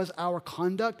blameless was our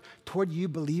conduct toward you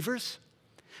believers.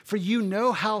 For you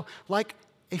know how, like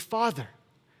a father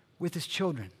with his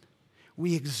children,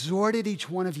 we exhorted each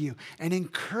one of you and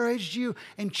encouraged you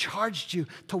and charged you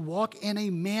to walk in a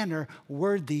manner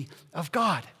worthy of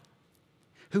God,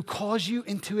 who calls you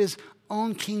into His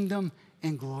own kingdom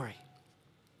and glory.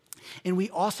 And we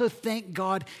also thank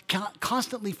God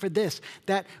constantly for this,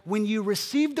 that when you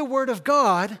received the word of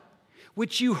God,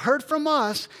 which you heard from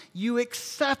us, you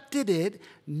accepted it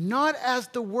not as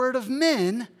the word of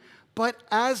men, but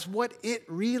as what it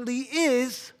really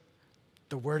is,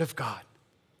 the word of God,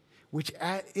 which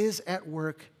is at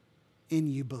work in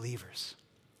you believers.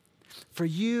 For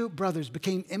you, brothers,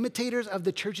 became imitators of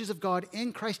the churches of God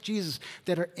in Christ Jesus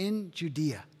that are in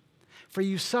Judea. For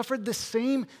you suffered the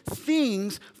same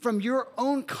things from your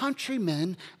own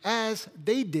countrymen as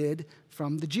they did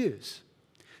from the Jews,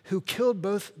 who killed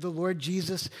both the Lord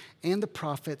Jesus and the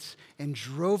prophets and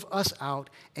drove us out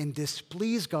and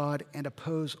displease God and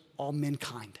oppose all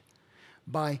mankind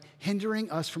by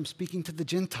hindering us from speaking to the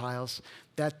Gentiles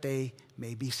that they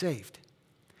may be saved.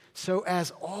 So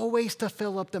as always to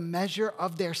fill up the measure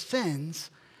of their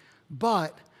sins,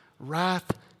 but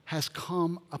wrath has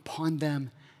come upon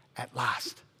them at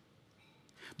last.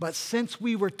 But since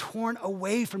we were torn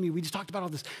away from you, we just talked about all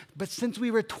this, but since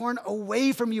we were torn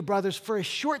away from you, brothers, for a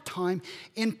short time,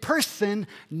 in person,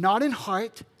 not in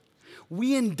heart,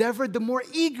 we endeavored the more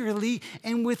eagerly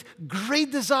and with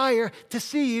great desire to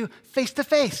see you face to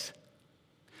face.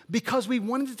 Because we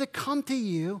wanted to come to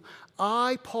you,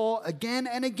 I, Paul, again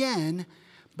and again,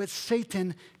 but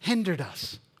Satan hindered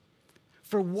us.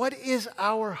 For what is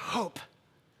our hope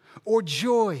or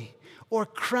joy or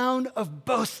crown of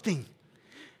boasting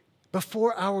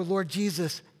before our Lord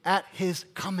Jesus at his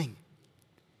coming?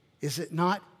 Is it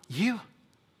not you?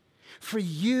 For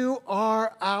you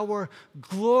are our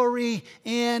glory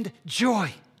and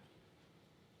joy.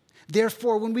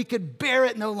 Therefore, when we could bear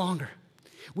it no longer,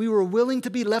 we were willing to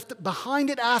be left behind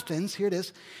at Athens, here it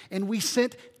is, and we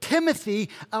sent Timothy,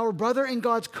 our brother and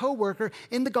God's co-worker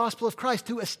in the gospel of Christ,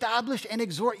 to establish and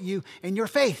exhort you in your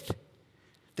faith,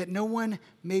 that no one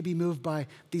may be moved by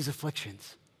these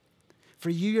afflictions. For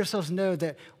you yourselves know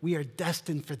that we are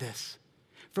destined for this.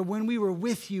 For when we were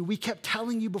with you, we kept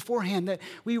telling you beforehand that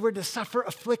we were to suffer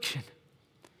affliction,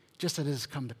 just as it has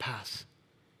come to pass,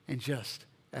 and just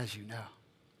as you know.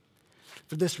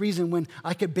 For this reason, when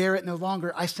I could bear it no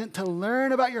longer, I sent to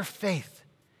learn about your faith,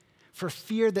 for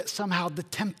fear that somehow the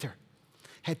tempter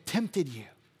had tempted you,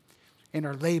 and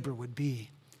our labor would be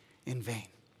in vain.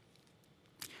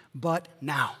 But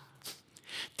now,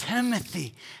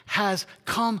 Timothy has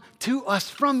come to us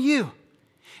from you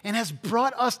and has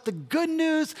brought us the good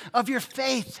news of your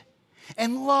faith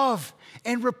and love,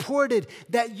 and reported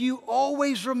that you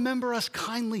always remember us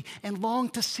kindly and long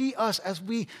to see us as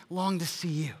we long to see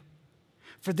you.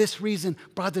 For this reason,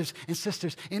 brothers and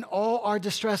sisters, in all our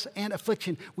distress and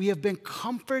affliction, we have been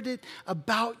comforted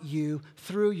about you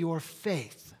through your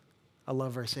faith. I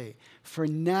love verse 8. For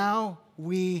now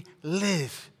we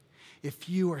live if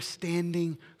you are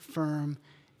standing firm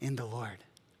in the Lord.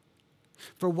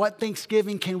 For what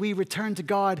thanksgiving can we return to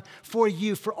God for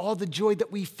you, for all the joy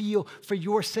that we feel for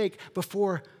your sake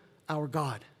before our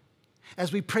God,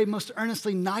 as we pray most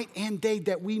earnestly night and day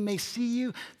that we may see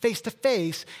you face to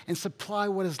face and supply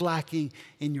what is lacking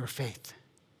in your faith.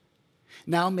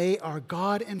 Now may our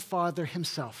God and Father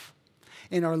himself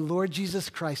and our Lord Jesus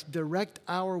Christ direct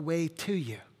our way to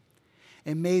you.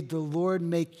 And may the Lord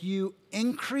make you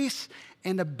increase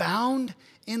and abound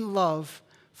in love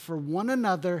for one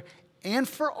another and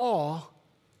for all,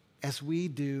 as we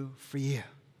do for you,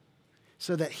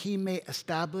 so that he may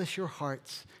establish your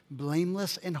hearts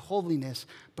blameless in holiness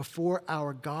before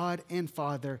our God and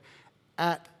Father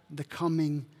at the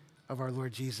coming of our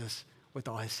Lord Jesus with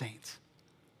all his saints.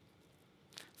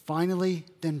 Finally,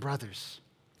 then, brothers,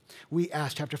 we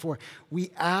ask, chapter 4,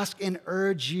 we ask and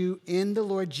urge you in the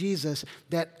Lord Jesus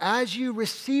that as you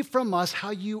receive from us how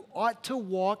you ought to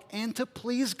walk and to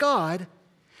please God,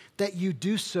 that you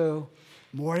do so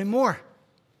more and more.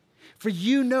 For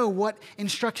you know what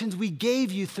instructions we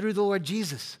gave you through the Lord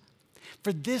Jesus.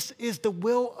 For this is the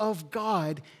will of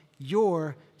God,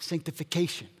 your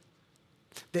sanctification,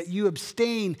 that you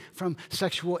abstain from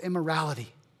sexual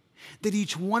immorality, that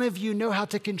each one of you know how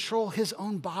to control his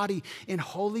own body in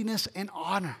holiness and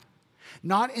honor,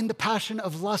 not in the passion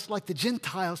of lust like the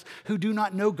Gentiles who do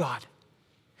not know God,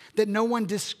 that no one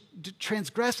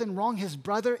transgress and wrong his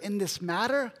brother in this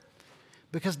matter,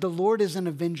 because the Lord is an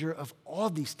avenger of all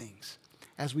these things,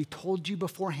 as we told you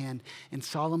beforehand and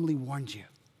solemnly warned you.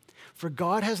 For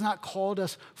God has not called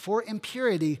us for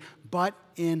impurity, but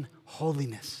in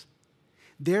holiness.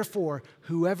 Therefore,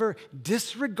 whoever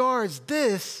disregards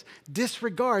this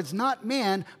disregards not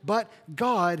man, but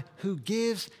God, who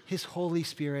gives his Holy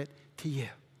Spirit to you.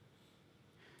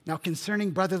 Now,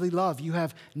 concerning brotherly love, you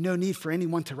have no need for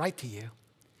anyone to write to you,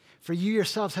 for you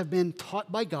yourselves have been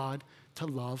taught by God to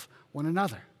love one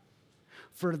another.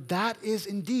 For that is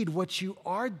indeed what you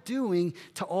are doing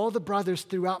to all the brothers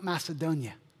throughout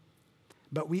Macedonia.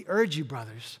 But we urge you,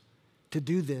 brothers, to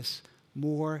do this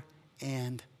more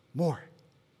and more,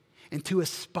 and to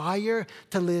aspire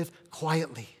to live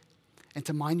quietly, and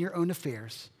to mind your own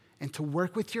affairs, and to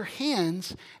work with your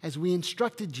hands as we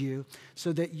instructed you,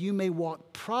 so that you may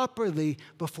walk properly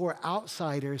before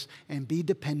outsiders and be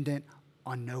dependent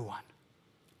on no one.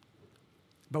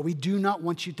 But we do not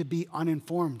want you to be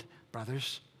uninformed,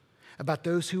 brothers, about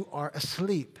those who are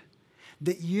asleep,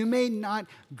 that you may not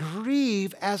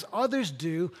grieve as others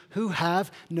do who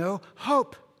have no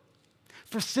hope.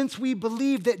 For since we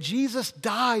believe that Jesus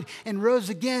died and rose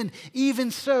again,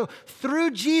 even so,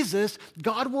 through Jesus,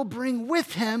 God will bring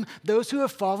with him those who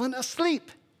have fallen asleep.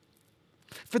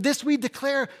 For this we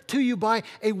declare to you by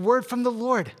a word from the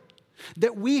Lord,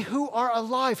 that we who are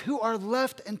alive, who are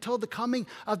left until the coming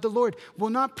of the Lord, will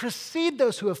not precede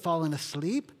those who have fallen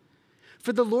asleep.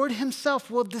 For the Lord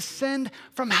himself will descend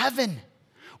from heaven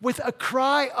with a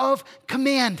cry of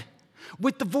command,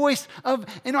 with the voice of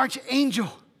an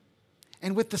archangel,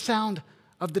 and with the sound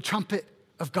of the trumpet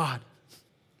of God.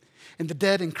 And the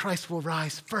dead in Christ will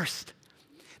rise first.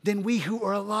 Then we who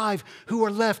are alive, who are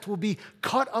left, will be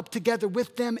caught up together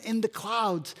with them in the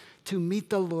clouds to meet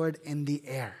the Lord in the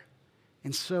air.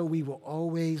 And so we will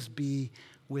always be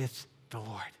with the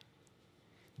Lord.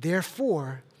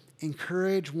 Therefore,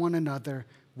 encourage one another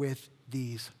with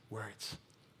these words.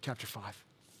 Chapter 5.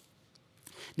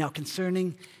 Now,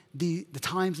 concerning the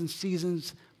times and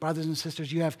seasons, brothers and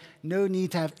sisters, you have no need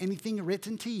to have anything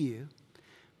written to you,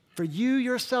 for you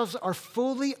yourselves are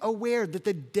fully aware that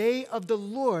the day of the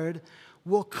Lord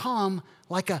will come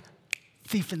like a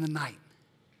thief in the night.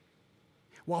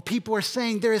 While people are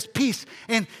saying there is peace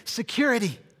and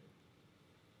security,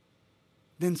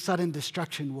 then sudden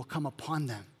destruction will come upon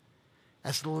them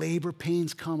as labor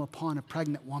pains come upon a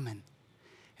pregnant woman,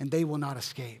 and they will not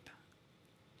escape.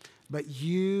 But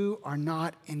you are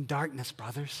not in darkness,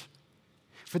 brothers,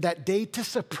 for that day to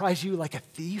surprise you like a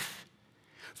thief.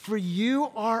 For you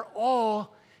are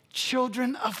all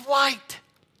children of light,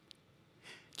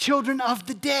 children of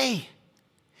the day.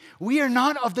 We are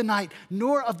not of the night,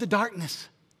 nor of the darkness.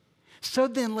 So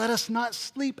then let us not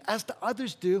sleep as the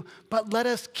others do, but let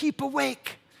us keep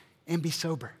awake and be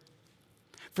sober.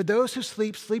 For those who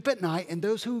sleep, sleep at night, and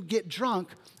those who get drunk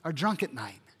are drunk at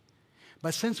night.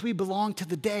 But since we belong to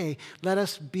the day, let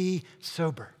us be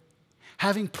sober,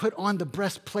 having put on the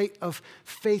breastplate of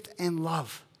faith and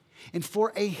love, and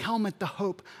for a helmet the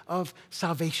hope of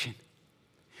salvation.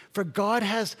 For God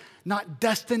has not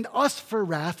destined us for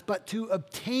wrath, but to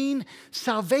obtain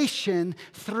salvation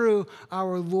through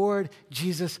our Lord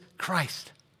Jesus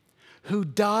Christ, who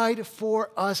died for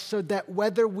us so that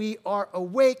whether we are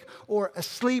awake or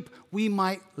asleep, we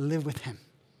might live with him.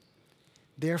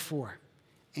 Therefore,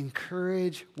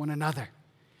 encourage one another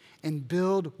and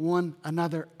build one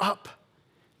another up,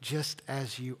 just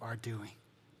as you are doing.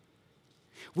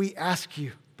 We ask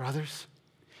you, brothers,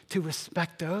 to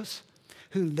respect those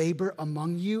who labor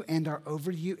among you and are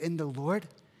over you in the Lord,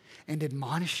 and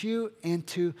admonish you, and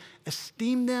to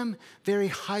esteem them very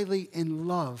highly in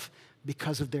love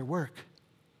because of their work.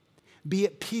 Be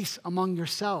at peace among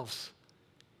yourselves.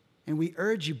 And we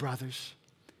urge you, brothers,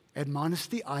 admonish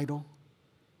the idle,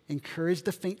 encourage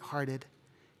the faint-hearted,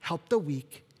 help the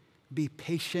weak, be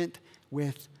patient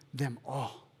with them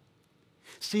all.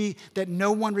 See that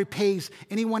no one repays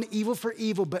anyone evil for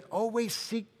evil, but always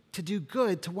seek to do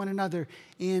good to one another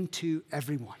and to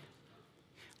everyone.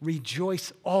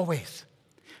 Rejoice always.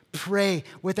 Pray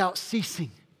without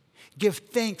ceasing. Give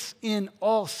thanks in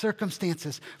all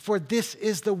circumstances, for this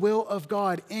is the will of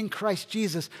God in Christ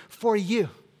Jesus for you.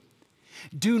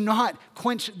 Do not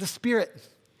quench the spirit.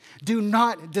 Do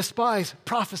not despise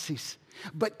prophecies,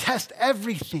 but test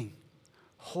everything.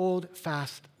 Hold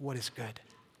fast what is good.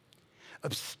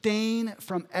 Abstain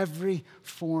from every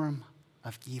form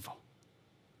of evil.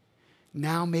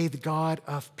 Now may the God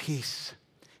of peace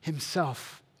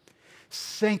himself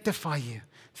sanctify you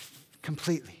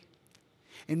completely.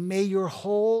 And may your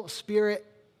whole spirit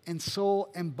and soul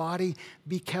and body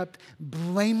be kept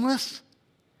blameless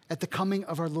at the coming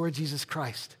of our Lord Jesus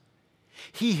Christ.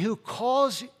 He who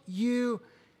calls you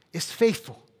is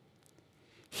faithful.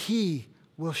 He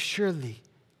will surely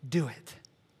do it.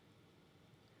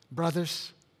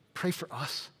 Brothers, pray for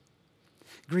us.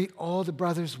 Greet all the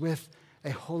brothers with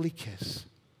a holy kiss.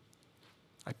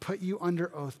 I put you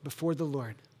under oath before the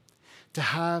Lord to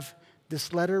have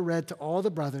this letter read to all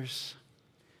the brothers.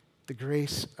 The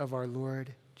grace of our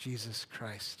Lord Jesus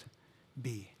Christ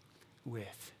be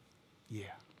with you.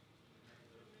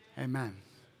 Amen.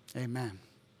 Amen.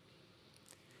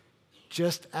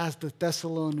 Just as the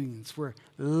Thessalonians were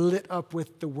lit up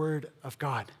with the word of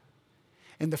God,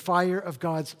 and the fire of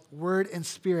God's word and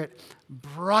spirit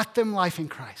brought them life in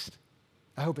Christ.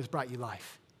 I hope it's brought you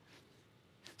life.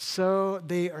 So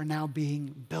they are now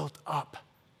being built up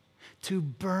to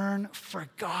burn for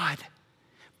God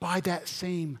by that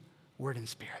same word and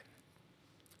spirit.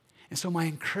 And so my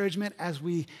encouragement as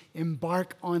we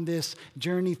embark on this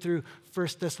journey through 1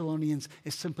 Thessalonians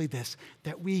is simply this,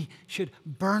 that we should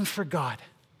burn for God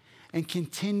and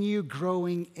continue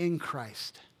growing in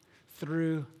Christ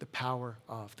through the power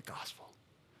of the gospel.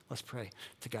 Let's pray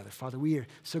together. Father, we are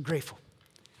so grateful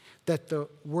that the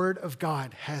word of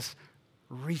God has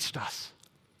reached us.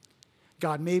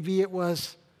 God, maybe it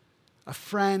was a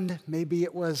friend, maybe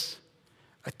it was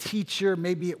a teacher,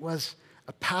 maybe it was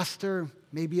a pastor,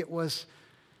 maybe it was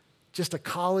just a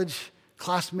college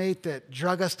classmate that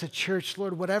drug us to church.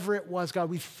 Lord, whatever it was, God,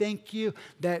 we thank you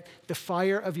that the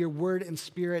fire of your word and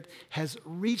spirit has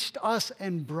reached us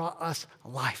and brought us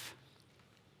life.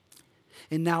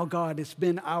 And now, God, it's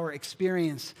been our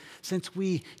experience since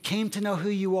we came to know who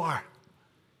you are,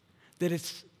 that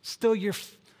it's still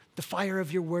the fire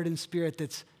of your word and spirit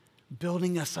that's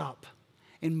building us up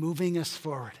and moving us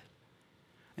forward.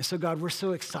 And so, God, we're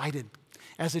so excited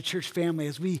as a church family,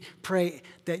 as we pray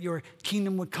that your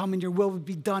kingdom would come and your will would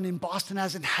be done in Boston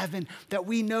as in heaven, that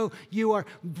we know you are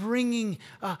bringing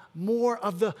more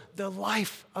of the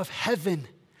life of heaven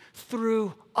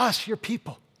through us, your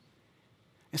people.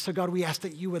 And so, God, we ask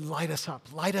that you would light us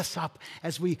up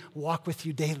as we walk with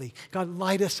you daily. God,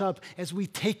 light us up as we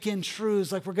take in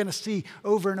truths like we're going to see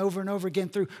over and over and over again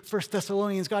through 1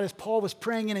 Thessalonians. God, as Paul was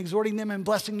praying and exhorting them and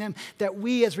blessing them, that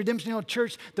we as Redemption Hill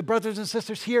Church, the brothers and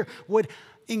sisters here, would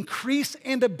increase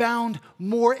and abound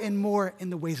more and more in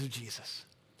the ways of Jesus.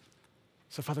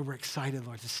 So, Father, we're excited,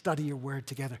 Lord, to study your word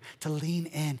together, to lean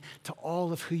in to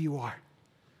all of who you are,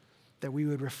 that we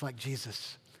would reflect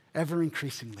Jesus ever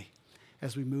increasingly.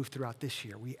 As we move throughout this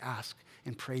year, we ask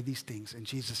and pray these things in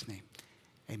Jesus' name.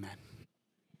 Amen.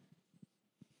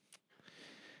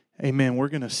 Amen. We're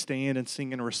going to stand and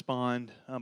sing and respond.